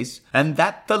murder case, and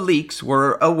that the leaks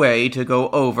were a way to go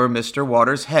over Mr.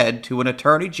 Waters' head to an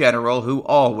attorney general who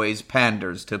always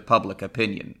panders to public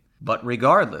opinion. But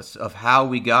regardless of how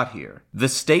we got here, the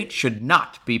state should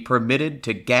not be permitted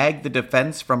to gag the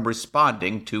defense from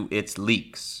responding to its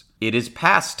leaks. It is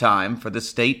past time for the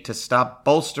state to stop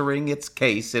bolstering its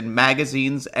case in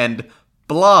magazines and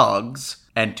blogs,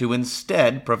 and to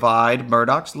instead provide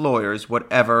Murdaugh's lawyers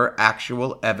whatever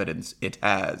actual evidence it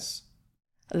has.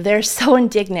 They're so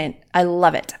indignant. I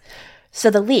love it. So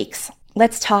the leaks.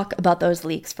 Let's talk about those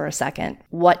leaks for a second.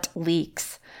 What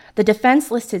leaks? The defense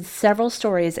listed several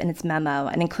stories in its memo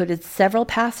and included several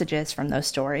passages from those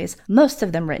stories, most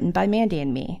of them written by Mandy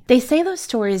and me. They say those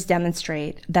stories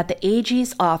demonstrate that the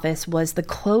AG's office was the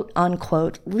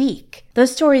quote-unquote leak.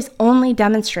 Those stories only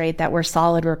demonstrate that we're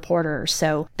solid reporters,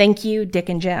 so thank you, Dick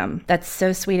and Jim. That's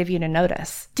so sweet of you to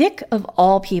notice. Dick, of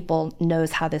all people,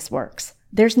 knows how this works.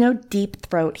 There's no deep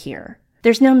throat here.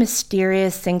 There's no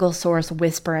mysterious single source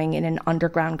whispering in an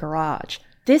underground garage.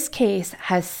 This case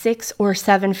has 6 or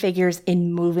 7 figures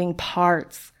in moving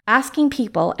parts. Asking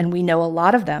people, and we know a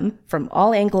lot of them from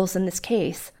all angles in this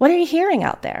case, what are you hearing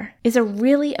out there, is a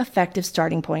really effective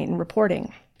starting point in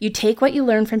reporting. You take what you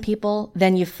learn from people,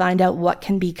 then you find out what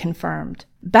can be confirmed.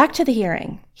 Back to the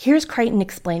hearing. Here's Creighton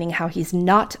explaining how he's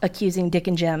not accusing Dick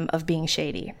and Jim of being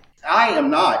shady. I am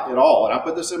not at all, and I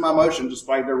put this in my motion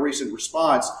despite their recent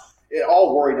response, at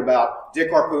all worried about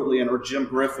Dick Harpootlian or Jim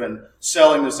Griffin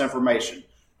selling this information.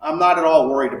 I'm not at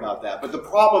all worried about that. But the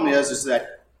problem is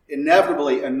that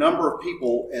inevitably a number of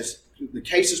people, as the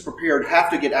case is prepared, have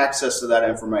to get access to that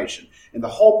information. And the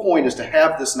whole point is to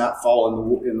have this not fall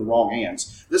in the wrong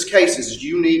hands. This case is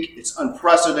unique. It's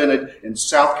unprecedented in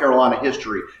South Carolina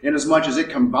history, in as much as it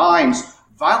combines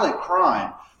violent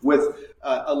crime with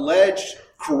alleged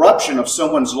corruption of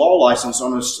someone's law license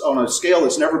on a scale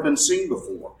that's never been seen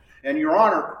before. And, Your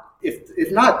Honor,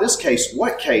 if not this case,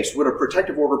 what case would a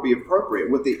protective order be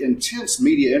appropriate with the intense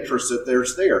media interest that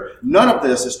there's there? None of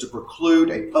this is to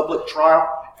preclude a public trial.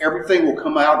 Everything will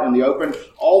come out in the open.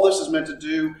 All this is meant to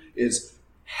do is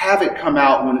have it come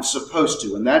out when it's supposed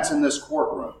to, and that's in this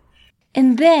courtroom.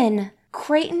 And then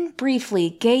Creighton briefly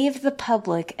gave the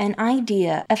public an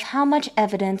idea of how much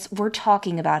evidence we're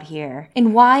talking about here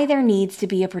and why there needs to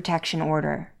be a protection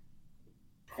order.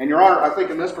 And, Your Honor, I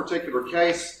think in this particular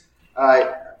case,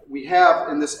 we have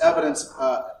in this evidence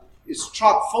is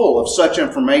chock full of such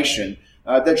information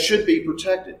that should be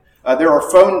protected. There are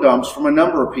phone dumps from a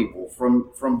number of people,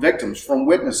 from victims, from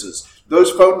witnesses. Those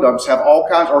phone dumps have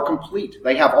are complete.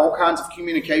 They have all kinds of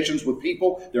communications with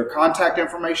people. Their contact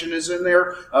information is in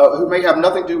there who may have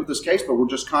nothing to do with this case, but we're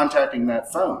just contacting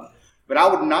that phone. But I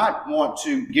would not want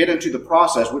to get into the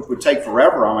process, which would take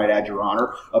forever, I might add, Your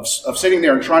Honor, of sitting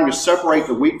there and trying to separate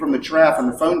the wheat from the chaff in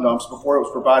the phone dumps before it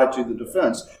was provided to the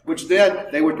defense, which then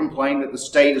they would complain that the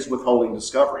state is withholding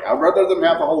discovery. I'd rather them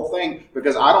have the whole thing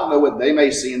because I don't know what they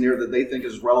may see in there that they think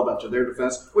is relevant to their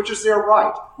defense, which is their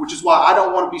right, which is why I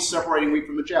don't want to be separating wheat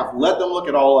from the chaff. Let them look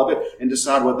at all of it and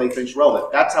decide what they think is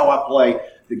relevant. That's how I play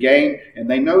the game, and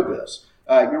they know this.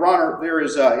 Your Honor, there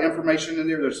is information in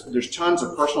there. There's tons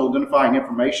of personal identifying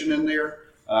information in there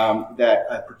that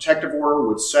a protective order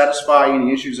would satisfy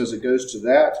any issues as it goes to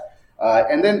that.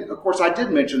 And then, of course, I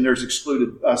did mention there's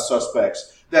excluded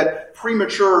suspects that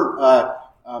premature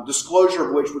disclosure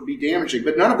of which would be damaging.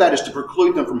 But none of that is to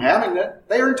preclude them from having that.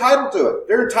 They are entitled to it.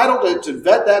 They're entitled to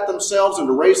vet that themselves and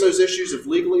to raise those issues if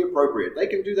legally appropriate. They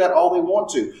can do that all they want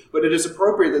to. But it is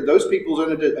appropriate that those people's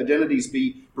identities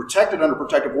be protected under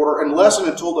protective order unless and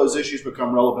until those issues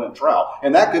become relevant at trial.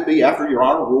 And that could be after Your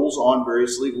Honor rules on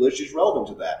various legal issues relevant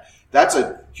to that. That's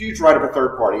a huge right of a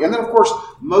third party. And then, of course,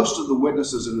 most of the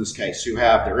witnesses in this case who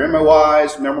have their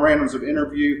MOIs, memorandums of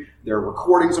interview, their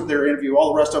recordings of their interview,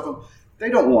 all the rest of them, they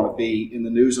don't want to be in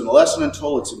the news unless and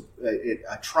until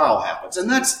a trial happens. And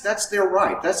that's their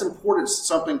right. That's important,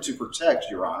 something to protect,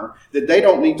 Your Honor, that they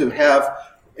don't need to have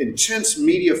intense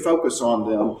media focus on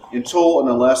them until and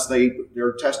unless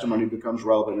their testimony becomes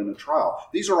relevant in a trial.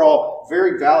 These are all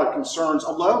very valid concerns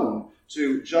alone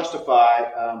to justify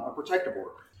a protective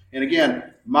order. And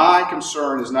again, my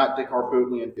concern is not Dick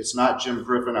Harpootlian. It's not Jim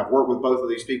Griffin. I've worked with both of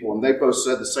these people, and they both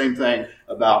said the same thing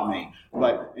about me.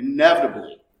 But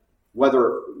inevitably,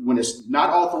 when it's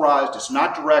not authorized, it's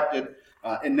not directed,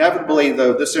 inevitably,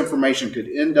 though, this information could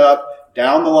end up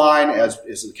down the line as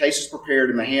the case is prepared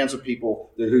in the hands of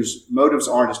people whose motives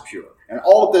aren't as pure. And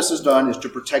all of this is done is to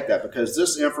protect that because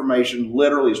this information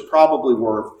literally is probably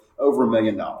worth over $1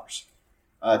 million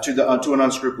to an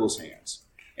unscrupulous hands.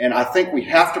 And I think we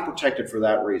have to protect it for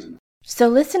that reason. So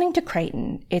listening to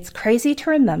Creighton, it's crazy to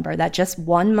remember that just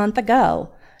 1 month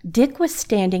ago, Dick was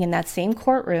standing in that same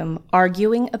courtroom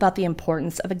arguing about the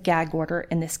importance of a gag order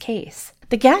in this case.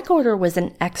 The gag order was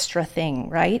an extra thing,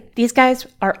 right? These guys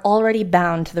are already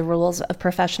bound to the rules of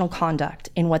professional conduct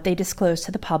in what they disclose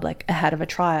to the public ahead of a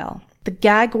trial. The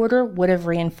gag order would have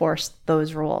reinforced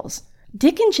those rules.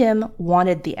 Dick and Jim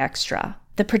wanted the extra.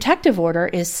 The protective order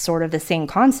is sort of the same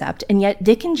concept, and yet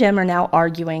Dick and Jim are now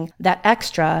arguing that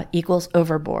extra equals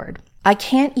overboard. I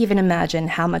can't even imagine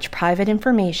how much private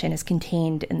information is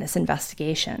contained in this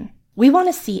investigation. We want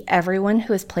to see everyone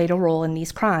who has played a role in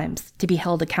these crimes to be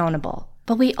held accountable,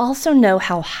 but we also know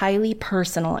how highly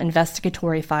personal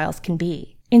investigatory files can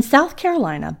be. In South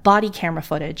Carolina, body camera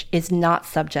footage is not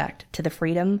subject to the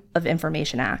Freedom of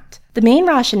Information Act. The main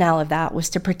rationale of that was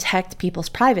to protect people's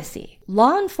privacy.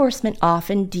 Law enforcement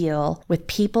often deal with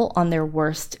people on their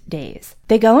worst days.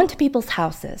 They go into people's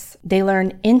houses. They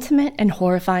learn intimate and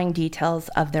horrifying details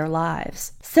of their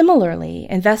lives. Similarly,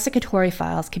 investigatory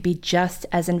files can be just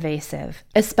as invasive,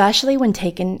 especially when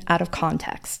taken out of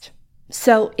context.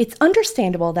 So it's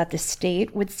understandable that the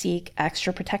state would seek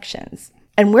extra protections.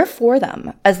 And we're for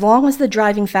them, as long as the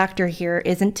driving factor here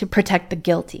isn't to protect the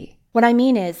guilty. What I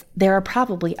mean is, there are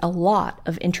probably a lot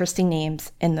of interesting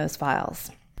names in those files.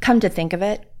 Come to think of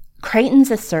it, Creighton's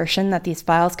assertion that these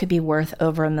files could be worth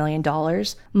over $1 million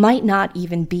might not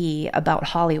even be about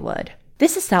Hollywood.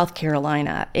 This is South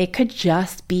Carolina. It could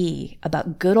just be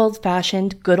about good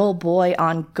old-fashioned, good old boy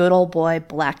on good old boy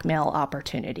blackmail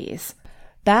opportunities.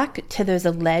 Back to those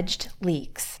alleged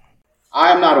leaks.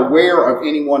 I am not aware of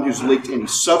anyone who's leaked any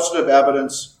substantive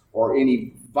evidence or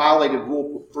any violated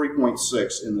Rule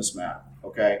 3.6 in this matter,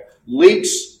 okay?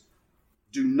 Leaks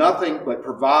do nothing but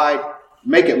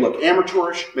make it look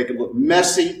amateurish, make it look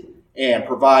messy, and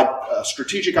provide a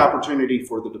strategic opportunity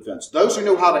for the defense. Those who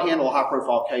know how to handle a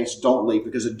high-profile case don't leak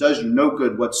because it does you no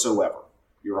good whatsoever,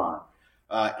 Your Honor.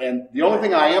 And the only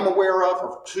thing I am aware of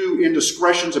are 2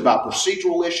 indiscretions about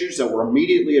procedural issues that were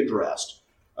immediately addressed.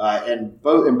 In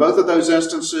both of those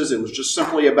instances, it was just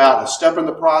simply about a step in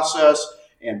the process,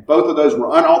 and both of those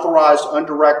were unauthorized,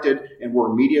 undirected, and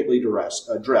were immediately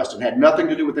addressed and had nothing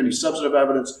to do with any substantive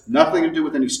evidence, nothing to do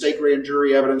with any state grand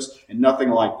jury evidence, and nothing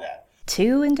like that.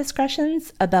 2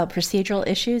 indiscretions about procedural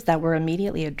issues that were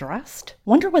immediately addressed?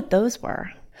 Wonder what those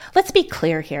were. Let's be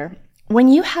clear here. When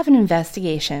you have an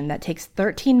investigation that takes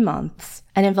 13 months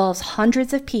and involves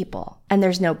hundreds of people, and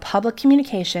there's no public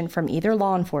communication from either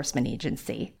law enforcement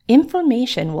agency,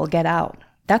 information will get out.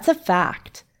 That's a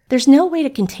fact. There's no way to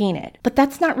contain it, but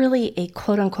that's not really a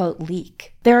quote-unquote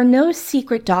leak. There are no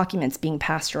secret documents being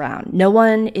passed around. No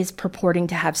one is purporting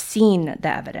to have seen the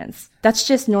evidence. That's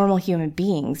just normal human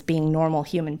beings being normal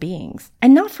human beings.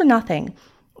 And not for nothing,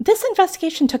 this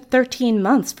investigation took 13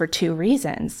 months for 2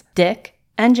 reasons: Dick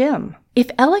and Jim. If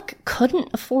Alec couldn't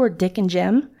afford Dick and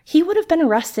Jim, he would have been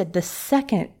arrested the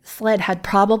second SLED had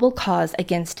probable cause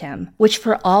against him, which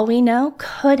for all we know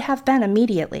could have been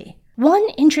immediately. One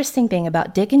interesting thing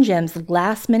about Dick and Jim's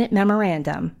last-minute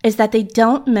memorandum is that they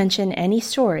don't mention any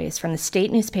stories from the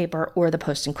state newspaper or the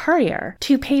Post and Courier,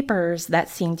 2 papers that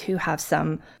seem to have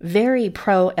some very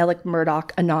pro-Alec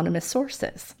Murdaugh anonymous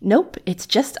sources. Nope, it's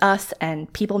just us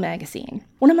and People magazine.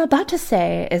 What I'm about to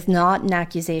say is not an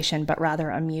accusation, but rather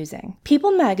amusing.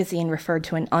 People magazine referred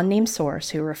to an unnamed source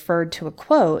who referred to a,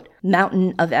 quote,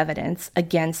 mountain of evidence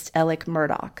against Alec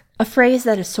Murdaugh, a phrase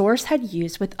that a source had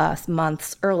used with us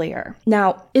months earlier.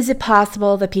 Now, is it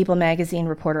possible the People magazine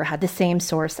reporter had the same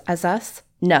source as us?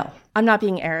 No, I'm not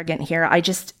being arrogant here. I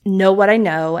just know what I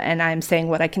know, and I'm saying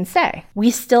what I can say. We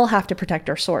still have to protect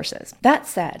our sources. That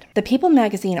said, the People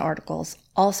magazine articles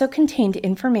also contained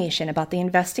information about the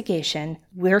investigation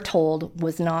we're told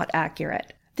was not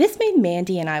accurate. This made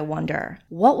Mandy and I wonder,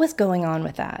 what was going on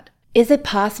with that? Is it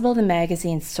possible the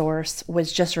magazine's source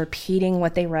was just repeating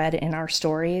what they read in our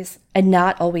stories and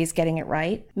not always getting it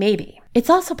right? Maybe. It's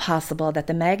also possible that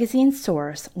the magazine's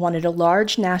source wanted a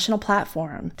large national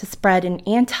platform to spread an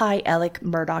anti-Alec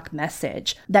Murdaugh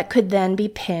message that could then be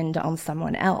pinned on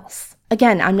someone else.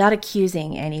 Again, I'm not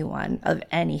accusing anyone of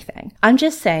anything. I'm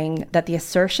just saying that the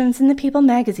assertions in the People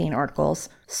magazine articles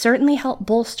certainly help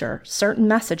bolster certain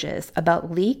messages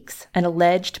about leaks and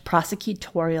alleged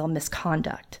prosecutorial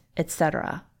misconduct,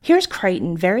 etc. Here's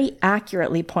Creighton very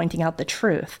accurately pointing out the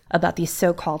truth about these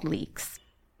so-called leaks.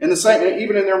 And the same,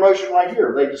 even in their motion right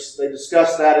here, they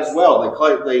discuss that as well.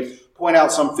 They point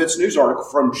out some Fitz News article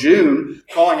from June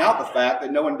calling out the fact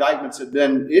that no indictments had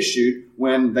been issued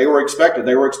when they were expected.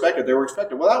 Well,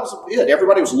 that was it.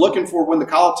 Everybody was looking for when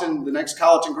the next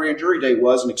Colleton grand jury date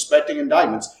was and expecting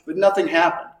indictments, but nothing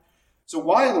happened. So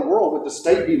why in the world would the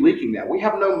state be leaking that? We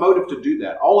have no motive to do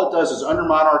that. All it does is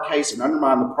undermine our case and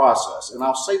undermine the process. And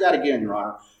I'll say that again, Your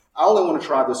Honor. I only want to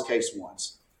try this case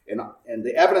once. And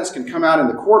the evidence can come out in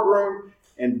the courtroom,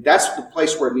 and that's the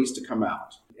place where it needs to come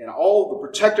out. And all the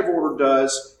protective order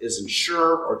does is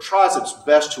ensure, or tries its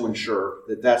best to ensure,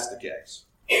 that that's the case.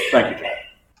 Thank you, Judge.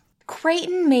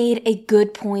 Creighton made a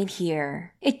good point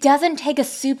here. It doesn't take a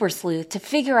super sleuth to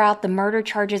figure out the murder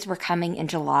charges were coming in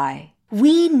July.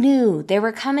 We knew they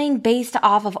were coming based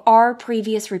off of our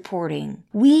previous reporting.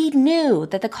 We knew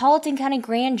that the Colleton County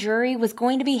Grand Jury was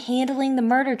going to be handling the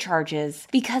murder charges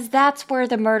because that's where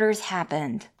the murders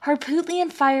happened. Harpootlian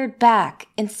fired back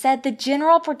and said the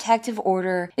General Protective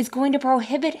Order is going to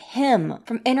prohibit him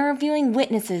from interviewing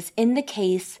witnesses in the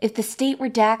case if the state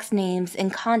redacts names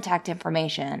and contact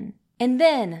information. And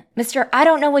then, Mr. I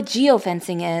don't know what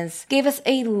geofencing is, gave us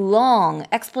a long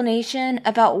explanation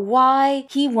about why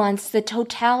he wants the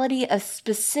totality of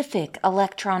specific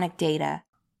electronic data.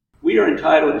 We are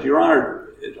entitled, as Your Honor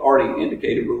has already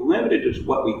indicated, we're limited to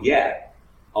what we get,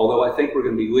 although I think we're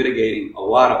going to be litigating a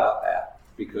lot about that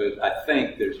because I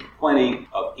think there's plenty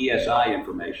of ESI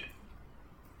information.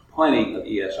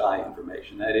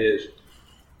 That is,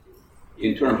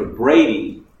 in terms of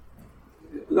Brady,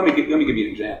 let me give you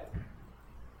an example.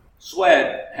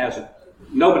 SLED has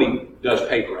nobody does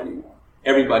paper anymore.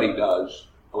 Everybody does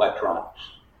electronics.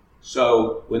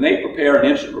 So when they prepare an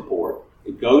incident report,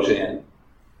 it goes in,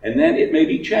 and then it may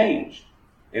be changed.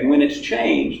 And when it's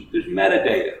changed, there's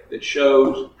metadata that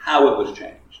shows how it was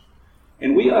changed.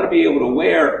 And we ought to be able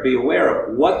to be aware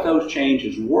of what those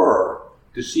changes were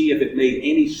to see if it made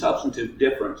any substantive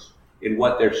difference in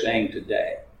what they're saying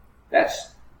today.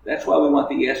 That's why we want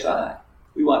the ESI.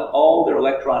 We want all their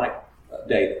electronic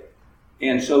data,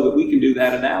 and so that we can do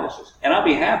that analysis. And I'll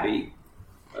be happy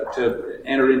to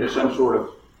enter into some sort of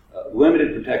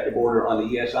limited protective order on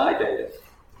the ESI data,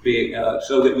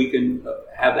 so that we can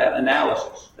have that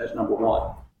analysis. That's number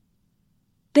one.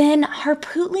 Then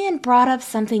Harpootlian brought up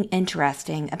something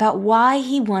interesting about why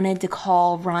he wanted to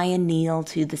call Ryan Neal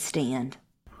to the stand.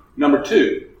 Number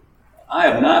two, I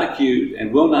have not accused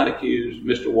and will not accuse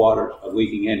Mr. Waters of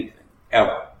leaking anything,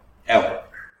 ever.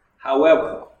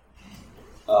 However,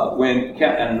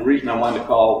 and the reason I wanted to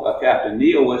call Captain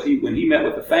Neal was when he met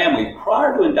with the family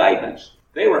prior to indictments,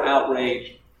 they were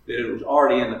outraged that it was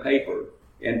already in the paper.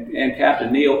 And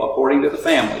Captain Neal, according to the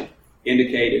family,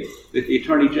 indicated that the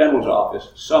Attorney General's office,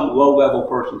 some low-level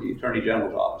person at the Attorney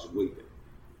General's office, had leaked it.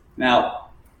 Now,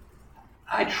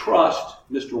 I trust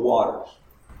Mr. Waters.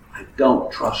 I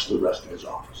don't trust the rest of his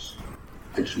office.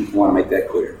 I just want to make that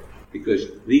clear. Because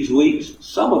these leaks,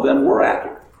 some of them were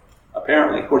accurate.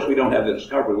 Apparently, of course, we don't have the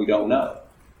discovery, we don't know.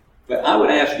 But I would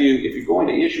ask you, if you're going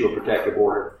to issue a protective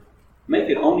order, make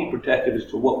it only protective as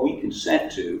to what we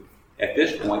consent to at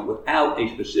this point without a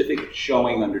specific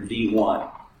showing under D1.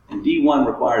 And D1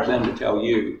 requires them to tell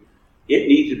you it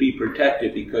needs to be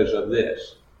protected because of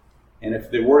this. And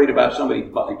if they're worried about somebody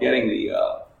getting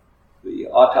the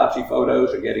autopsy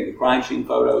photos or getting the crime scene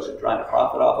photos and trying to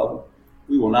profit off of them,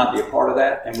 we will not be a part of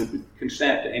that, and we would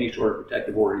consent to any sort of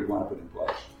protective order you want to put in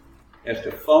place. As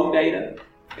to phone data,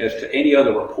 as to any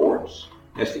other reports,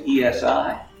 as to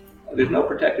ESI, there's no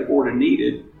protective order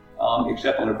needed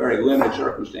except in a very limited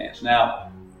circumstance.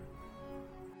 Now,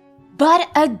 but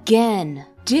again,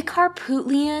 Dick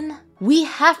Harpootlian, we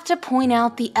have to point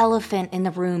out the elephant in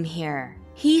the room here.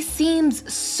 He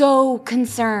seems so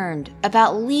concerned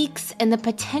about leaks and the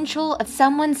potential of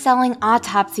someone selling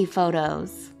autopsy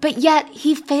photos. But yet,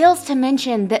 he fails to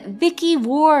mention that Vicky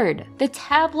Ward, the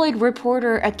tabloid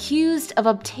reporter accused of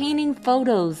obtaining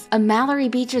photos of Mallory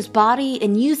Beach's body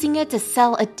and using it to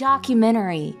sell a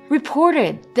documentary,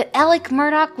 reported that Alec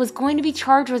Murdaugh was going to be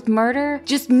charged with murder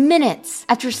just minutes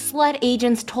after SLED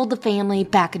agents told the family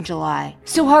back in July.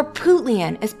 So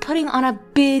Harpootlian is putting on a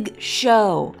big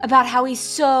show about how he's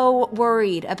so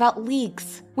worried about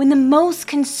leaks, when the most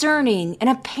concerning and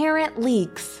apparent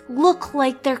leaks look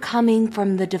like they're coming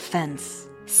from the defense.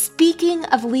 Speaking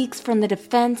of leaks from the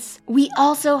defense, we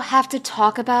also have to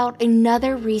talk about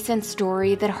another recent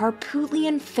story that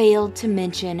Harpootlian failed to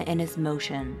mention in his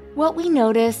motion. What we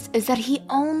noticed is that he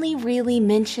only really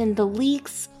mentioned the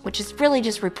leaks, which is really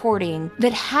just reporting,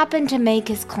 that happened to make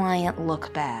his client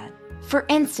look bad. For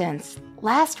instance,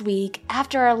 last week,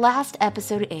 after our last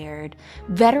episode aired,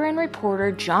 veteran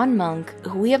reporter John Monk,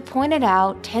 who we have pointed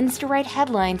out tends to write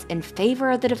headlines in favor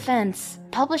of the defense,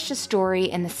 published a story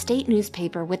in the state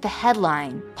newspaper with the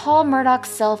headline, "Paul Murdaugh's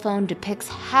cell phone depicts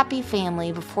happy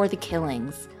family before the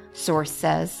killings," source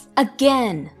says.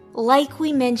 Again, like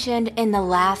we mentioned in the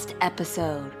last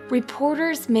episode,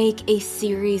 reporters make a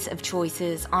series of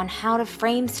choices on how to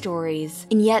frame stories,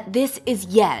 and yet this is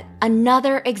yet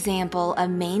another example of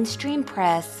mainstream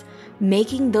press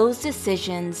making those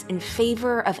decisions in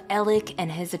favor of Alec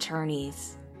and his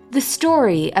attorneys. The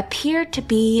story appeared to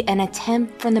be an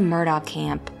attempt from the Murdaugh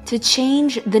camp to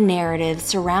change the narrative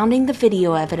surrounding the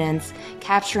video evidence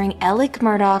capturing Alec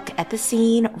Murdaugh at the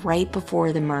scene right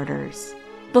before the murders.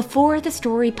 Before the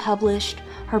story published,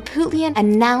 Harpootlian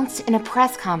announced in a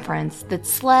press conference that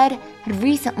SLED had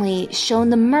recently shown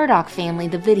the Murdaugh family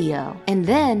the video. And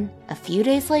then, a few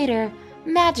days later,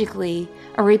 magically,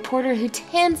 a reporter who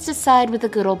tends to side with the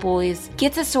good old boys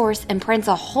gets a source and prints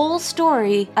a whole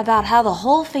story about how the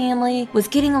whole family was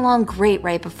getting along great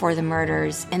right before the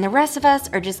murders, and the rest of us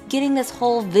are just getting this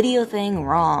whole video thing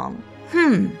wrong.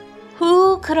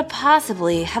 Who could have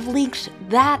possibly have leaked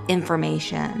that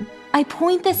information? I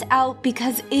point this out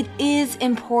because it is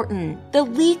important. The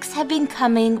leaks have been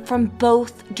coming from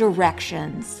both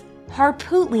directions.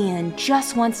 Harpootlian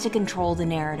just wants to control the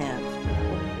narrative.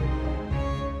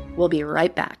 We'll be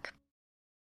right back.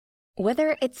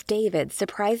 Whether it's David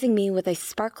surprising me with a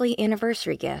sparkly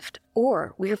anniversary gift,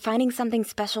 or we're finding something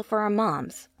special for our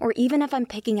moms, or even if I'm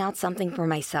picking out something for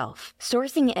myself,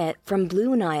 sourcing it from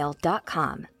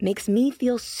BlueNile.com makes me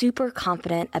feel super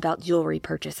confident about jewelry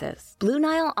purchases. Blue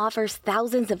Nile offers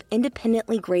thousands of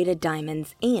independently graded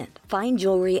diamonds and fine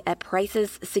jewelry at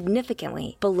prices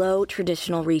significantly below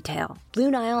traditional retail. Blue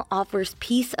Nile offers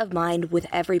peace of mind with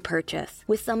every purchase,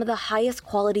 with some of the highest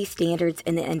quality standards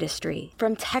in the industry.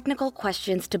 From technical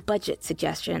questions to budget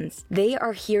suggestions, they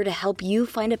are here to help you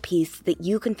find a piece that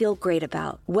you can feel great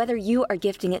about, whether you are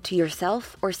gifting it to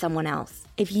yourself or someone else.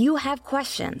 If you have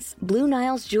questions, Blue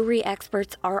Nile's jewelry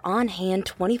experts are on hand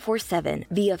 24/7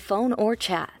 via phone or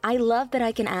chat. I love that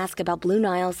I can ask about Blue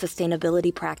Nile's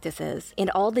sustainability practices and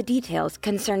all the details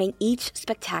concerning each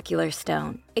spectacular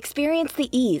stone. Experience the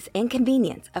ease and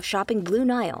convenience of shopping Blue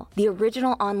Nile, the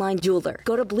original online jeweler.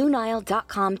 Go to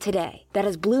BlueNile.com today. That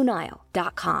is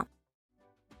BlueNile.com.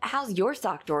 How's your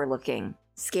sock drawer looking?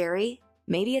 Scary?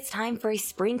 Maybe it's time for a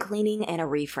spring cleaning and a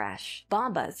refresh.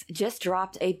 Bombas just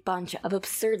dropped a bunch of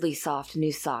absurdly soft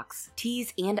new socks,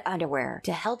 tees, and underwear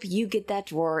to help you get that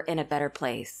drawer in a better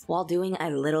place while doing a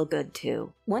little good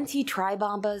too. Once you try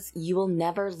Bombas, you will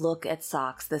never look at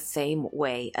socks the same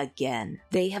way again.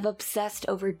 They have obsessed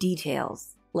over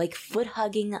details, like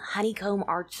foot-hugging honeycomb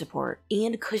arch support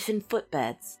and cushioned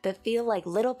footbeds that feel like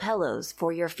little pillows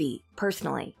for your feet.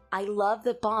 Personally, I love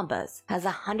that Bombas has a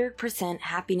 100%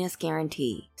 happiness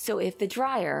guarantee. So if the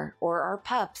dryer or our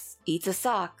pups eats a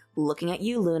sock, looking at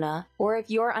you, Luna, or if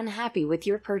you're unhappy with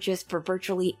your purchase for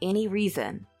virtually any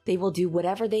reason, they will do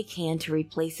whatever they can to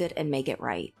replace it and make it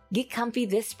right. Get comfy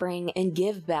this spring and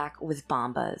give back with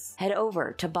Bombas. Head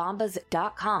over to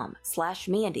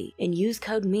bombas.com/Mandy and use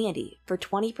code Mandy for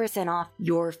 20% off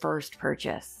your first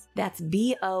purchase. That's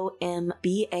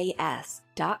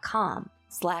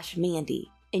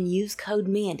BOMBAS.com/Mandy and use code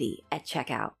Mandy at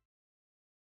checkout.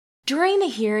 During the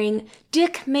hearing,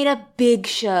 Dick made a big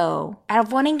show out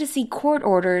of wanting to see court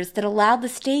orders that allowed the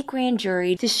state grand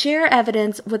jury to share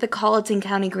evidence with the Colleton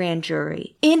County grand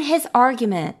jury. In his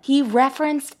argument, he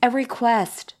referenced a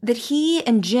request that he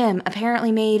and Jim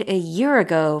apparently made a year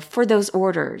ago for those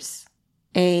orders.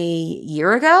 A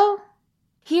year ago?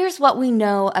 Here's what we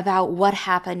know about what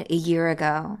happened a year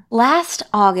ago. Last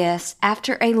August,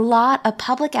 after a lot of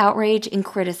public outrage and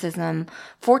criticism,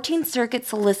 14th Circuit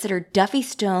Solicitor Duffy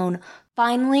Stone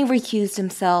finally recused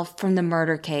himself from the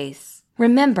murder case.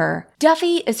 Remember,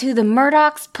 Duffy is who the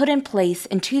Murdochs put in place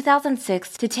in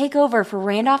 2006 to take over for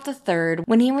Randolph III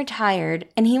when he retired,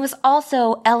 and he was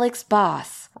also Alex's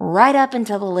boss right up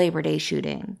until the Labor Day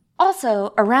shooting.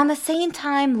 Also, around the same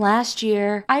time last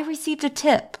year, I received a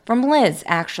tip from Liz,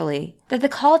 actually, that the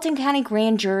Colleton County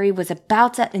grand jury was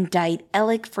about to indict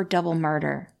Alec for double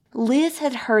murder. Liz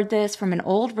had heard this from an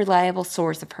old reliable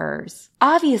source of hers.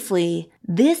 Obviously,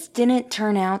 this didn't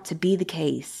turn out to be the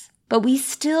case, but we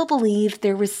still believe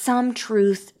there was some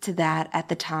truth to that at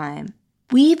the time.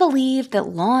 We believe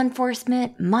that law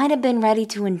enforcement might have been ready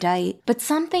to indict, but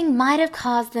something might have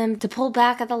caused them to pull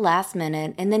back at the last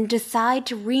minute and then decide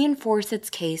to reinforce its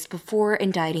case before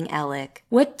indicting Alec.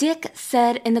 What Dick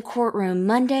said in the courtroom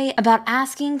Monday about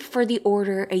asking for the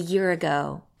order a year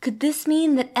ago, could this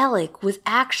mean that Alec was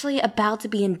actually about to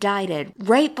be indicted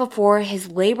right before his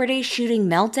Labor Day shooting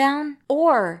meltdown?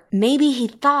 Or maybe he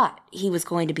thought he was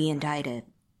going to be indicted.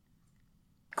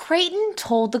 Creighton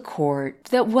told the court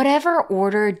that whatever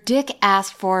order Dick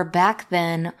asked for back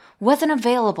then wasn't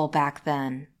available back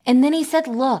then. And then he said,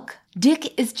 look,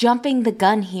 Dick is jumping the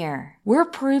gun here. We're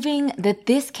proving that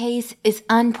this case is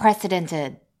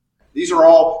unprecedented. These are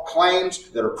all claims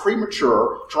that are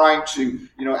premature, trying to,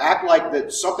 act like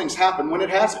that something's happened when it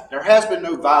hasn't. There has been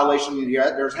no violation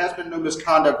yet. There has been no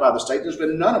misconduct by the state. There's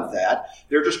been none of that.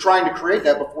 They're just trying to create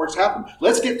that before it's happened.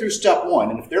 Let's get through step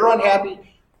one. And if they're unhappy,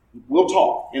 we'll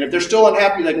talk. And if they're still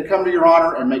unhappy, they can come to your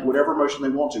honor and make whatever motion they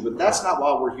want to. But that's not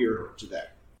why we're here today.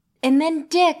 And then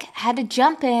Dick had to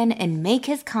jump in and make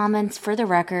his comments for the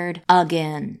record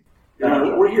again.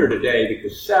 We're here today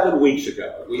because 7 weeks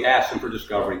ago, we asked them for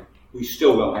discovery. We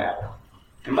still don't have it.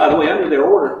 And by the way, under their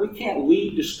order, we can't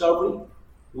leave discovery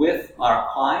with our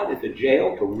client at the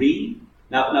jail to read.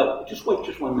 Now, no, just wait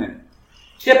just 1 minute.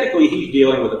 Typically, he's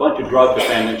dealing with a bunch of drug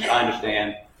defendants, I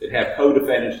understand, that have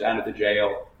co-defendants down at the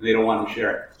jail, and they don't want them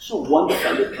sharing. It's a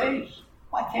one-defendant case.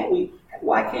 Why can't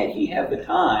he have the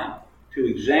time to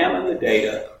examine the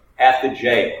data at the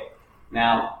jail?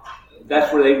 Now,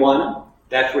 that's where they want him.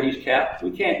 That's where he's kept.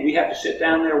 We have to sit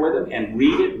down there with him and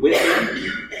read it with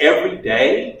him every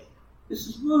day. This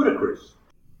is ludicrous.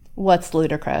 What's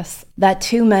ludicrous? That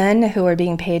two men who are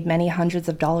being paid many hundreds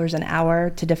of dollars an hour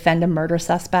to defend a murder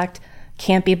suspect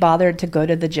can't be bothered to go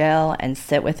to the jail and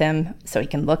sit with him so he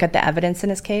can look at the evidence in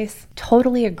his case?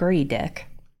 Totally agree, Dick.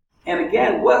 And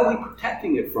again, what are we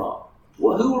protecting it from?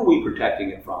 Well, who are we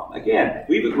protecting it from? Again,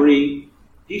 we've agreed.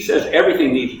 He says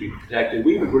everything needs to be protected.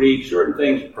 We've agreed certain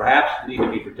things perhaps need to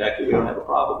be protected. We don't have a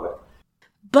problem with.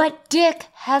 But Dick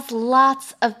has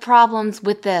lots of problems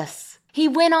with this. He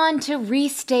went on to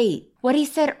restate what he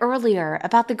said earlier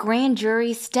about the grand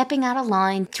jury stepping out of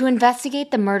line to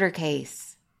investigate the murder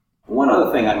case. One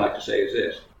other thing I'd like to say is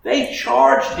this. They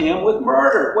charged him with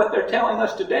murder. What they're telling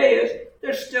us today is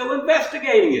they're still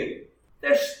investigating it.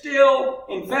 They're still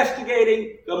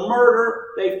investigating the murder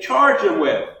they've charged him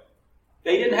with.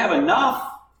 They didn't have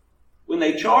enough when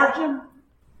they charged him.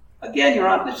 Again, Your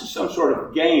Honor, this is some sort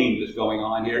of game that's going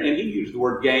on here. And he used the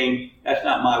word game. That's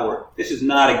not my word. This is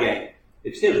not a game.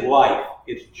 It's his life.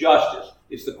 It's justice.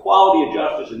 It's the quality of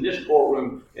justice in this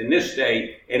courtroom, in this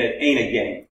state, and it ain't a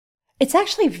game. It's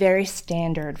actually very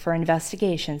standard for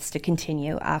investigations to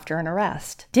continue after an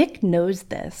arrest. Dick knows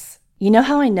this. You know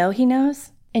how I know he knows?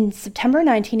 In September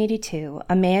 1982,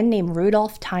 a man named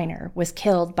Rudolph Tyner was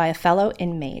killed by a fellow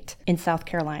inmate in South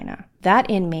Carolina.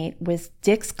 That inmate was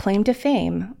Dick's claim to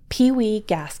fame, Pee Wee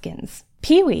Gaskins.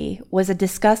 Pee Wee was a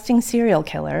disgusting serial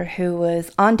killer who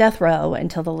was on death row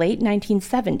until the late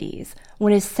 1970s,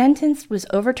 when his sentence was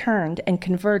overturned and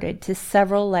converted to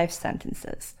several life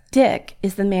sentences. Dick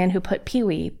is the man who put Pee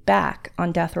Wee back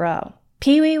on death row.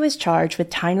 Pee Wee was charged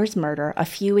with Tyner's murder a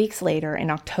few weeks later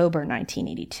in October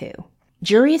 1982.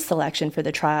 Jury selection for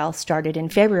the trial started in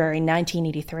February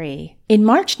 1983. In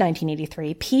March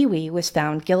 1983, Pee Wee was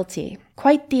found guilty.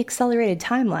 Quite the accelerated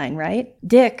timeline, right?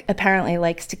 Dick apparently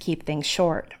likes to keep things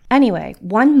short. Anyway,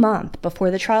 1 month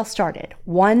before the trial started,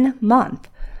 1 month,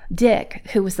 Dick,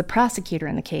 who was the prosecutor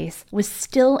in the case, was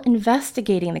still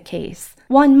investigating the case.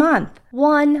 1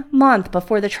 month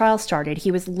before the trial started,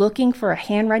 he was looking for a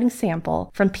handwriting sample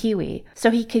from Pee Wee so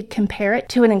he could compare it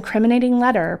to an incriminating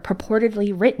letter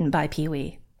purportedly written by Pee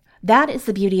Wee. That is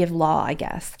the beauty of law, I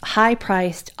guess.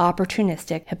 High-priced,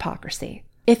 opportunistic hypocrisy.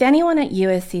 If anyone at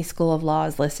USC School of Law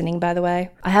is listening, by the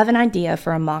way, I have an idea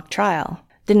for a mock trial.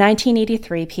 The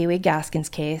 1983 Pee Wee Gaskins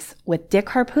case with Dick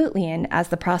Harpootlian as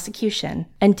the prosecution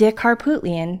and Dick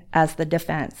Harpootlian as the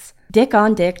defense. Dick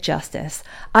on Dick justice.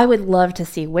 I would love to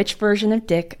see which version of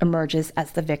Dick emerges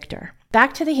as the victor.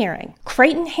 Back to the hearing.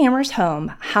 Creighton hammers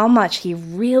home how much he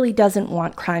really doesn't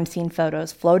want crime scene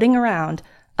photos floating around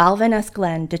Alvin S.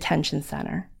 Glenn Detention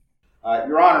Center.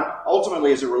 Your Honor,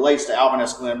 ultimately as it relates to Alvin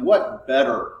S. Glenn, what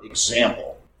better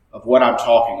example of what I'm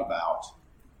talking about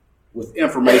with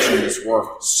information that's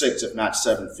worth 6, if not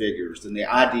 7 figures, than the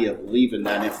idea of leaving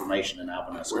that information in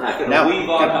Alvin S. We're not going to leave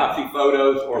autopsy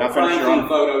photos or crime scene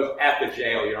photos at the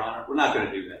jail, Your Honor. We're not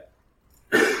going to do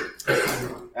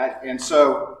that. And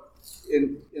so,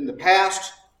 in the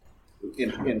past,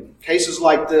 in cases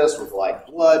like this, with like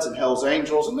Bloods and Hell's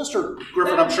Angels, and Mr.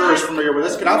 Griffin, I'm sure, is familiar with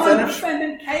this. Can I finish?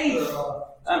 Defendant case.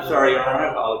 I'm sorry, Your Honor.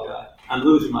 I apologize. I'm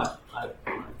losing my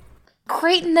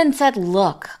Creighton then said,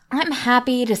 look, I'm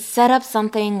happy to set up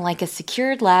something like a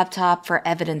secured laptop for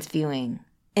evidence viewing.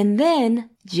 And then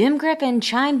Jim Griffin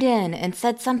chimed in and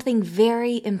said something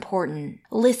very important.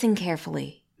 Listen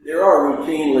carefully. There are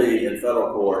routinely in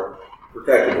federal court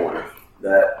protective orders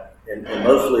that, in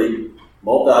mostly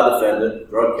multi-defendant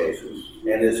drug cases,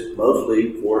 and it's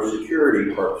mostly for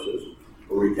security purposes,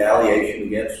 for retaliation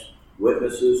against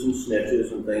witnesses and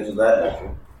snitches and things of that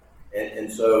nature.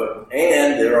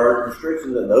 And there are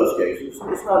restrictions in those cases.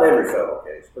 It's not every federal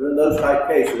case, but in those type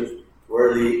cases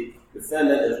where the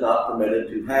defendant is not permitted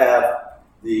to have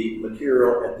the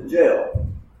material at the jail.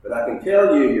 But I can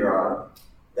tell you, Your Honor,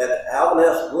 that Alvin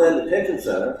S. Glenn Detention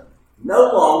Center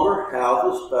no longer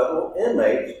houses federal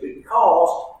inmates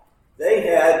because they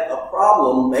had a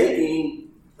problem making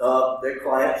their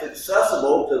clients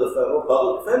accessible to the federal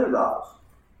public defender's office.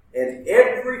 And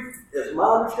as my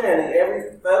understanding,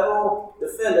 every federal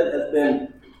defendant has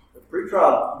been, a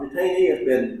pretrial detainee has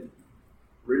been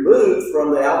removed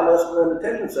from the Alvin S. Glenn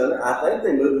Detention Center. I think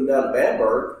they moved them down to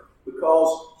Bamberg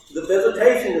because the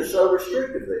visitation is so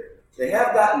restrictive there. They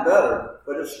have gotten better,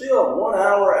 but it's still 1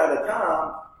 hour at a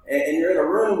time, and you're in a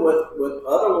room with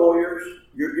other lawyers.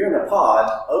 You're in a pod,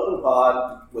 open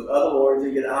pod, with other lawyers.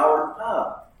 You get an hour at a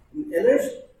time. And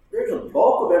there's a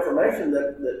bulk of information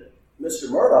that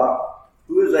Mr. Murdoch,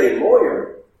 who is a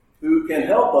lawyer, who can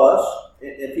help us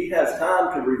if he has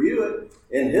time to review it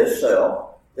in his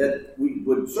cell, that we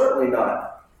would certainly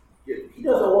not. He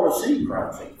doesn't want to see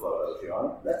crime scene photos, Your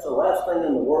Honor. That's the last thing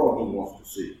in the world he wants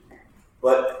to see.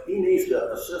 but he needs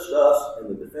to assist us in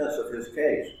the defense of his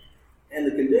case. And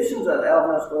the conditions at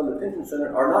Alvin S. Glenn Detention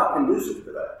Center are not conducive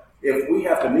to that. If we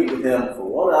have to meet with him for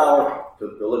 1 hour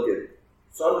to look at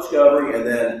some discovery and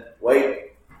then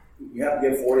wait, you have to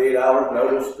give 48 hours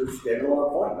notice to schedule an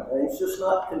appointment. And it's just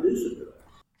not conducive to that.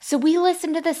 So we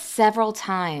listened to this several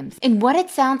times, and what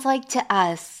it sounds like to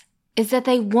us is that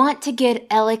they want to get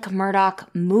Alec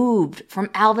Murdaugh moved from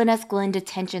Alvin S. Glenn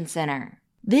Detention Center.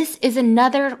 This is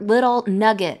another little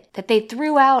nugget that they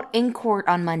threw out in court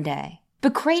on Monday.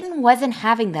 But Creighton wasn't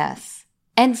having this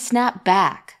and snapped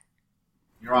back.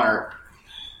 Your Honor,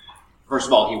 first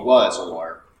of all, he was a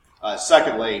lawyer.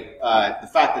 Secondly, the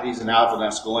fact that he's in Alvin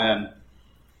S. Glenn,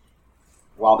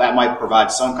 while that might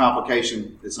provide some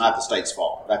complication, it's not the state's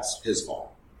fault. That's his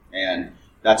fault, and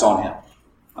that's on him.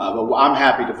 But I'm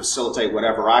happy to facilitate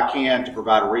whatever I can to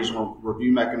provide a reasonable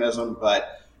review mechanism.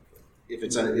 But if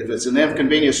it's an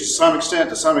inconvenience to some extent,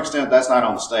 that's not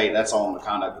on the state. That's on the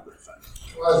conduct of the defendant.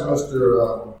 Why is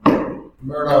Mr.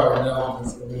 Murdaugh in Alvin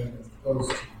S. Glenn as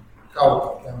opposed to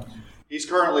Caldwell County? He's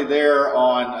currently there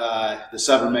on the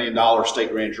 $7 million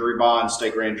state grand jury bond.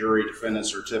 State grand jury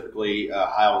defendants are typically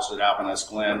housed at Alvin S.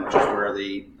 Glenn, which is where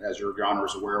as your Honor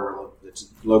is aware, where the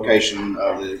location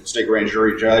of the state grand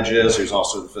jury judge is, who's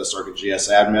also the Fifth Circuit GS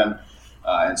admin.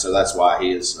 And so that's why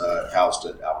he is housed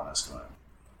at Alvin S. Glenn.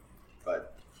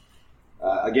 But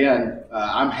again,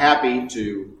 I'm happy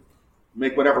to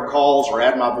make whatever calls or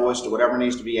add my voice to whatever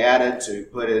needs to be added to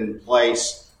put in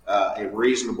place a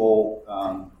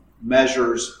reasonable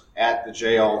measures at the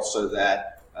jail so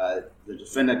that the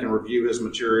defendant can review his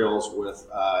materials with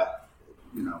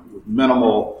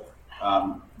minimal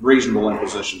reasonable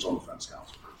impositions on defense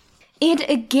counsel. And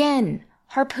again,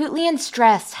 Harpootlian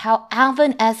stressed how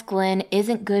Alvin S. Glenn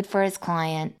isn't good for his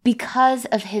client because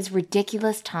of his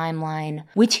ridiculous timeline,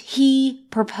 which he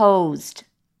proposed.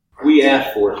 We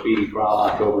asked for a speedy trial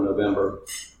October, November.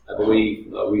 I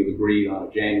believe we've agreed on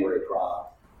a January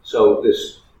trial. So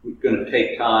this is going to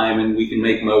take time, and we can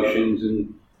make motions,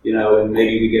 and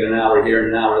maybe we get an hour here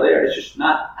and an hour there. It's just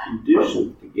not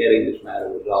conducive to getting this matter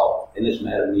resolved, and this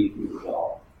matter needs to be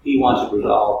resolved. He wants it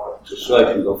resolved so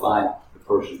I can go find the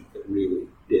person that really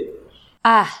did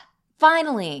this.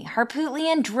 Finally,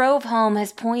 Harpootlian drove home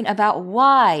his point about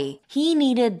why he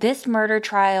needed this murder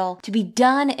trial to be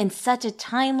done in such a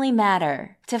timely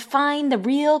manner to find the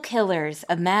real killers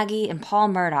of Maggie and Paul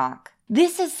Murdaugh.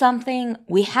 This is something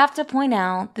we have to point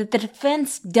out that the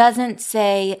defense doesn't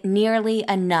say nearly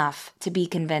enough to be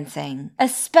convincing,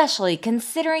 especially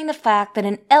considering the fact that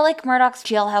in Alec Murdaugh's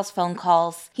jailhouse phone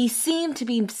calls, he seemed to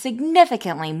be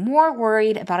significantly more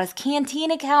worried about his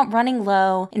canteen account running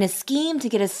low in a scheme to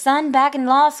get his son back in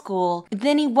law school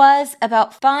than he was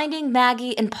about finding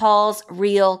Maggie and Paul's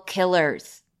real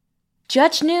killers.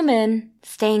 Judge Newman,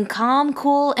 staying calm,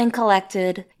 cool, and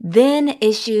collected, then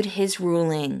issued his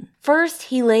ruling. First,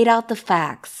 he laid out the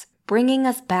facts, bringing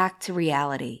us back to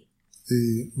reality.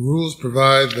 The rules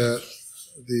provide that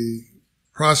the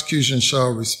prosecution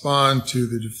shall respond to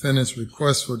the defendant's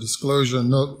request for disclosure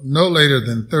no later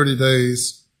than 30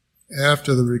 days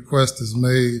after the request is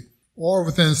made, or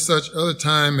within such other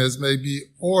time as may be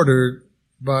ordered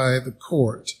by the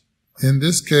court. In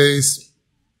this case,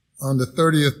 on the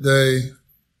 30th day,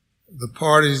 the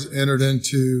parties entered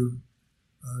into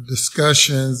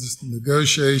discussions,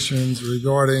 negotiations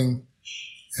regarding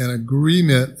an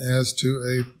agreement as to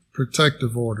a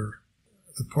protective order.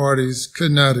 The parties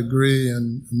could not agree,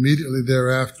 and immediately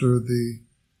thereafter, the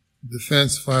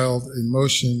defense filed a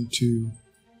motion to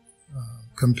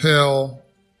compel.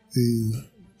 The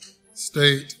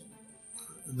state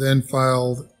then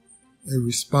filed a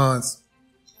response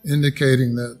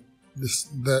indicating that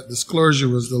that disclosure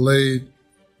was delayed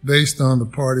based on the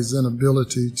parties'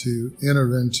 inability to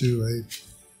enter into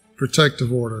a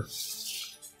protective order.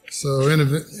 So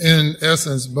in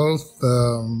essence, both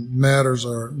matters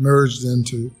are merged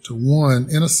into one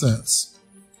in a sense.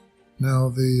 Now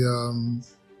the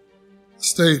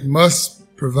state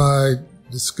must provide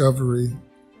discovery,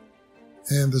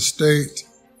 and the state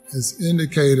has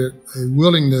indicated a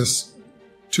willingness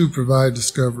to provide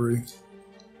discovery.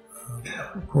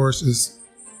 Of course,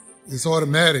 it's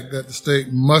automatic that the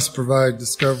state must provide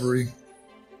discovery,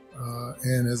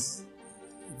 and as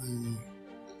the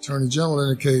Attorney General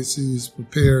indicates, he's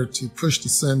prepared to push the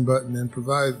send button and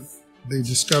provide the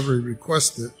discovery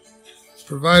requested,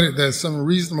 provided that some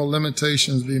reasonable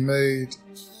limitations be made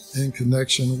in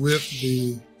connection with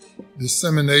the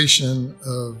dissemination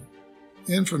of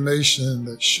information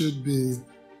that should be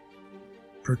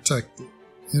protected,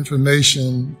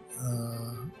 information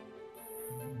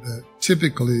that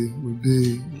typically would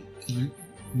be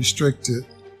restricted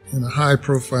in a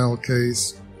high-profile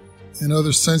case, and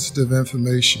other sensitive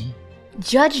information.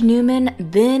 Judge Newman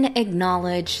then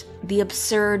acknowledged the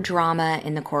absurd drama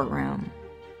in the courtroom.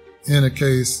 In a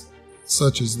case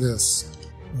such as this,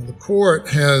 the court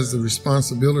has the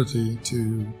responsibility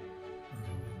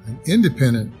an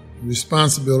independent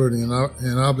responsibility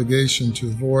and obligation to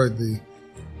avoid the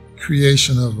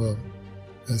creation of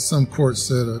as some courts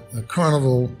said, a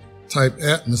carnival-type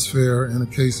atmosphere in a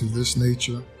case of this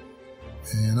nature.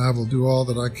 And I will do all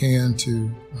that I can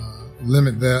to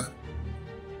limit that.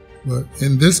 But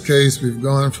in this case, we've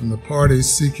gone from the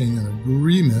parties seeking an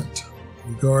agreement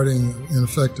regarding, in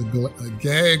effect, a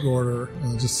gag order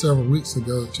just several weeks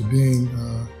ago to being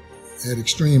at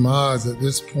extreme odds at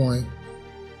this point,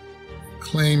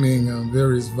 claiming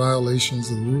various violations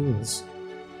of the rules.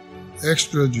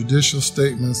 Extrajudicial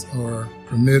statements are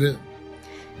permitted.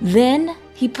 Then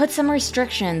he put some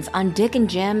restrictions on Dick and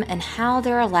Jim and how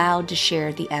they're allowed to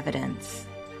share the evidence.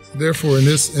 Therefore, in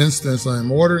this instance, I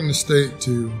am ordering the state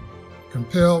to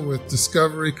comply with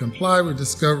discovery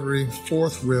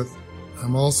forthwith.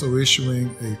 I'm also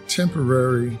issuing a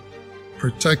temporary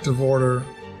protective order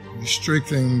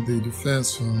restricting the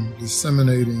defense from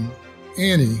disseminating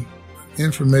any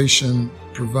information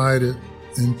provided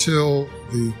until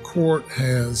the court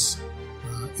has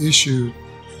issued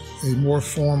a more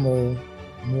formal,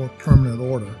 more permanent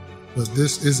order. But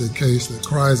this is a case that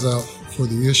cries out for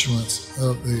the issuance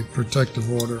of a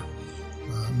protective order,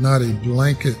 not a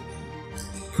blanket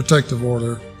protective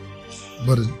order,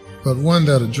 but one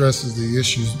that addresses the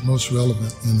issues most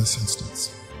relevant in this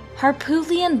instance.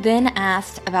 Harpootlian then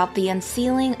asked about the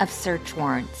unsealing of search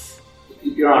warrants.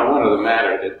 Your Honor, one of the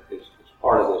matters that is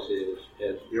part of this is,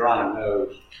 as Your Honor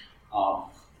knows,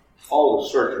 all the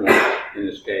search warrants in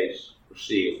this case were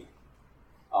sealed.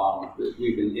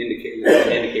 We've been indicated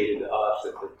to us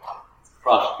that the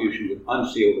prosecution would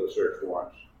unseal those search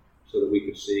warrants so that we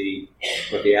could see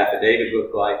what the affidavits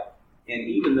looked like. And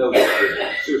even though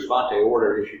the sua sponte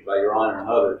order issued by Your Honor and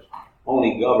others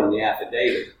only govern the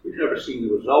affidavit, we've never seen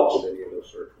the results of any of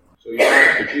those search warrants. So, Your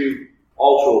Honor, could you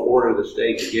also order the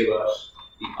state to give us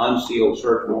the unsealed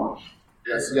search warrants?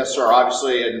 Yes, sir.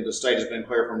 Obviously, and the state has been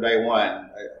clear from day one.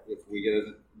 If we get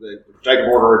the protective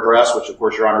order addressed, which of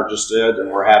course Your Honor just did,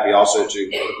 and we're happy also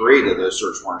to agree that those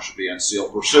search warrants should be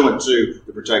unsealed pursuant to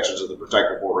the protections of the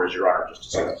protective order, as Your Honor just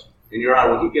discussed. And Your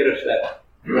Honor, will you get us that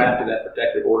draft of that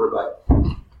protective order by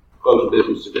close of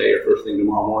business today or first thing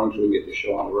tomorrow morning so we can get this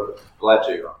show on the road? Glad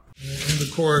to, Your Honor. And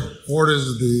the court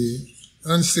orders the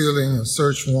unsealing of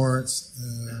search warrants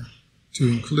to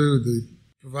include the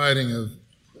providing of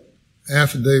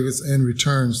affidavits and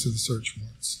returns to the search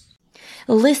warrants.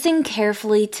 Listen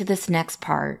carefully to this next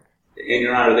part. And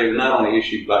Your Honor, they were not only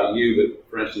issued by you, but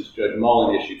for instance, Judge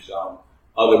Mullen issued some,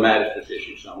 other magistrates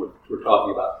issued some. We're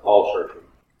talking about all search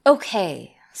warrants.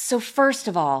 Okay, so first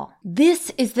of all,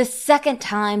 this is the second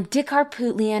time Dick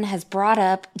Harpootlian has brought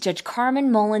up Judge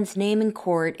Carmen Mullen's name in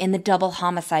court in the double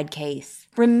homicide case.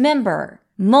 Remember,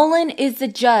 Mullen is the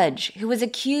judge who was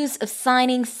accused of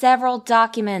signing several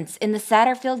documents in the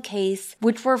Satterfield case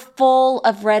which were full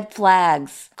of red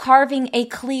flags, carving a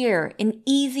clear and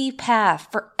easy path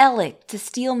for Alec to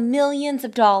steal millions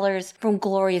of dollars from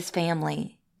Gloria's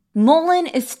family. Mullen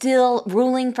is still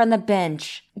ruling from the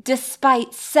bench,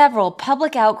 despite several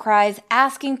public outcries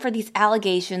asking for these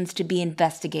allegations to be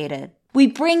investigated. We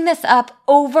bring this up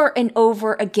over and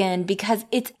over again because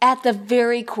it's at the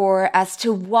very core as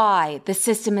to why the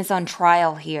system is on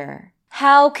trial here.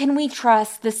 How can we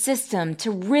trust the system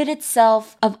to rid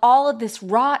itself of all of this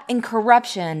rot and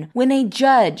corruption when a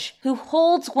judge who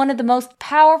holds one of the most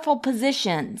powerful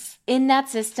positions in that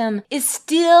system is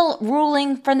still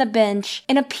ruling from the bench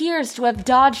and appears to have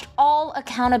dodged all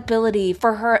accountability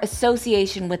for her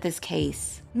association with this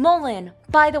case? Mullen,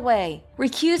 by the way,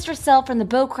 recused herself from the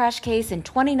boat crash case in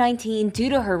 2019 due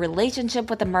to her relationship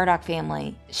with the Murdaugh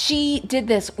family. She did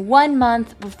this 1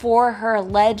 month before her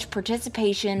alleged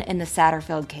participation in the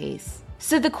Satterfield case.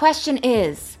 So the question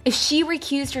is, if she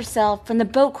recused herself from the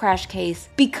boat crash case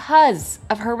because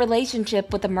of her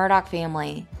relationship with the Murdaugh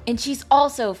family, and she's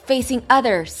also facing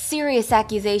other serious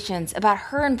accusations about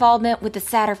her involvement with the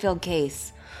Satterfield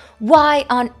case, why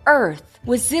on earth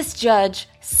was this judge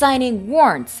signing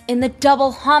warrants in the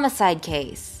double homicide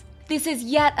case? This is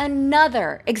yet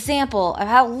another example of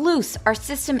how loose our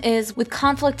system is with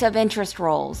conflict of interest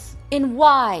roles. And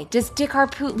why does Dick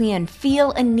Harpootlian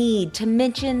feel a need to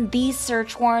mention these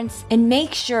search warrants and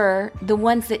make sure the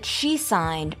ones that she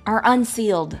signed are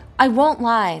unsealed? I won't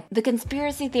lie, the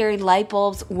conspiracy theory light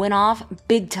bulbs went off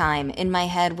big time in my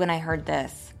head when I heard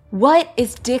this. What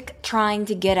is Dick trying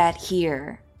to get at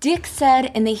here? Dick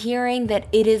said in the hearing that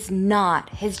it is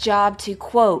not his job to,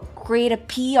 quote, create a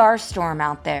PR storm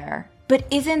out there. But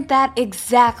isn't that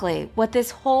exactly what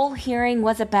this whole hearing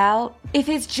was about? If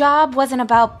his job wasn't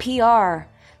about PR,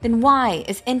 then why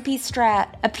is NP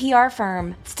Strat, a PR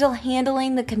firm, still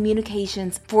handling the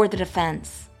communications for the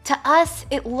defense? To us,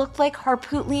 it looked like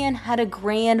Harpootlian had a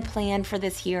grand plan for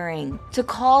this hearing, to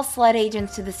call SLED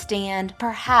agents to the stand,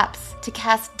 perhaps to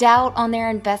cast doubt on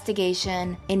their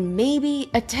investigation, and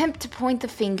maybe attempt to point the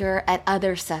finger at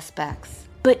other suspects.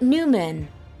 But Newman,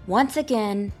 once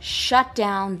again, shut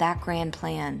down that grand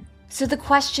plan. So the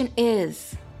question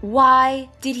is, why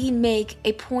did he make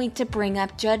a point to bring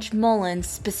up Judge Mullen's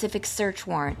specific search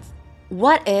warrants?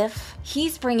 What if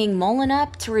he's bringing Mullen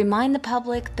up to remind the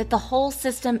public that the whole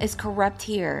system is corrupt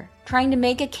here, trying to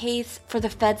make a case for the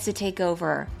feds to take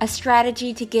over, a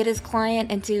strategy to get his client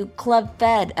into Club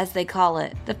Fed, as they call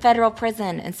it, the federal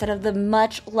prison instead of the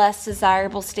much less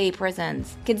desirable state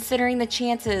prisons, considering the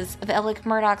chances of Alec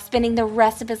Murdaugh spending the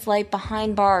rest of his life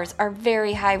behind bars are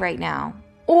very high right now?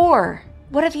 Or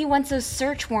what if he wants those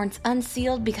search warrants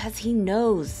unsealed because he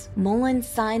knows Mullen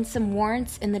signed some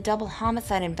warrants in the double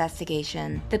homicide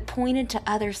investigation that pointed to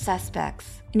other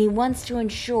suspects, and he wants to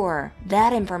ensure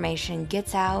that information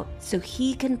gets out so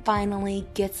he can finally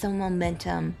get some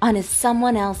momentum on his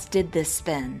someone else did this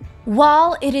spin?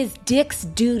 While it is Dick's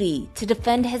duty to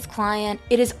defend his client,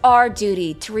 it is our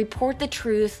duty to report the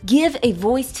truth, give a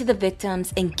voice to the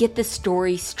victims, and get the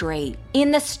story straight.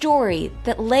 And the story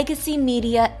that legacy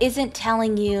media isn't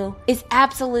telling you is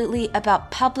absolutely about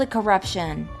public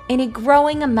corruption and a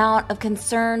growing amount of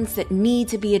concerns that need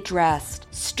to be addressed,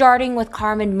 starting with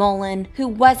Carmen Mullen, who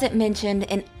wasn't mentioned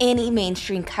in any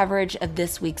mainstream coverage of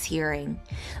this week's hearing.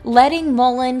 Letting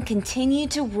Mullen continue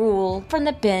to rule from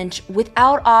the bench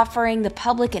without offering the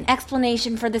public an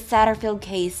explanation for the Satterfield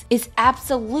case is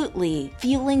absolutely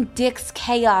fueling Dick's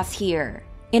chaos here.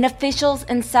 And officials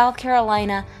in South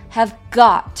Carolina have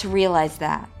got to realize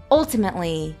that.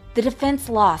 Ultimately, the defense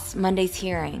lost Monday's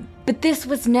hearing, but this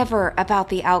was never about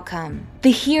the outcome.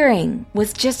 The hearing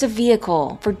was just a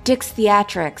vehicle for Dick's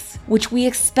theatrics, which we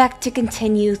expect to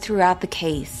continue throughout the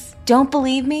case. Don't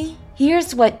believe me?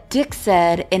 Here's what Dick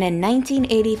said in a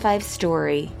 1985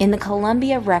 story in the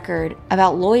Columbia Record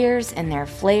about lawyers and their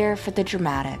flair for the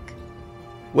dramatic.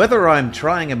 Whether I'm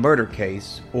trying a murder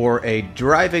case or a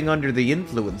driving under the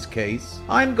influence case,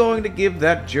 I'm going to give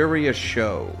that jury a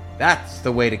show. That's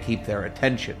the way to keep their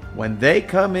attention. When they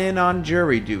come in on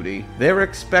jury duty, they're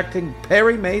expecting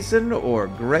Perry Mason or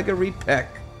Gregory Peck.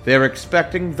 They're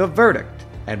expecting the verdict,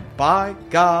 and by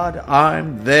God,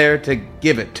 I'm there to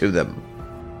give it to them.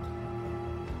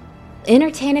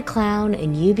 Entertain a clown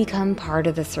and you become part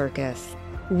of the circus.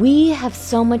 We have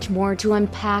so much more to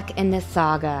unpack in this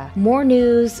saga. More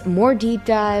news, more deep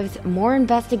dives, more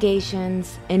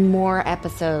investigations, and more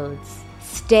episodes.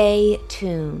 Stay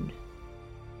tuned.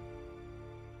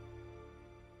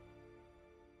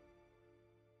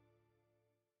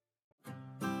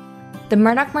 The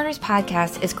Murdaugh Murders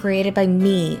podcast is created by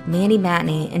me, Mandy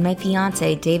Matney, and my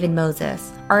fiance, David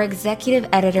Moses. Our executive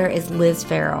editor is Liz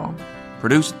Farrell.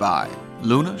 Produced by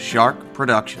Luna Shark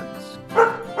Productions.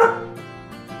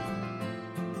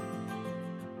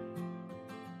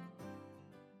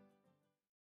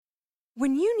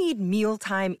 When you need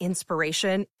mealtime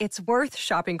inspiration, it's worth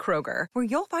shopping Kroger, where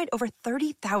you'll find over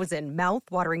 30,000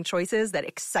 mouth-watering choices that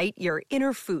excite your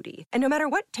inner foodie. And no matter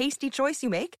what tasty choice you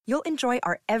make, you'll enjoy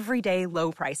our everyday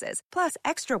low prices, plus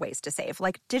extra ways to save,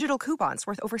 like digital coupons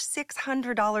worth over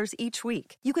 $600 each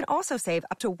week. You can also save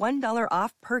up to $1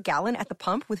 off per gallon at the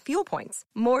pump with fuel points.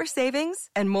 More savings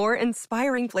and more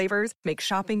inspiring flavors make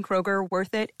shopping Kroger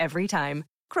worth it every time.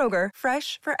 Kroger,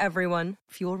 fresh for everyone.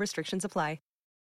 Fuel restrictions apply.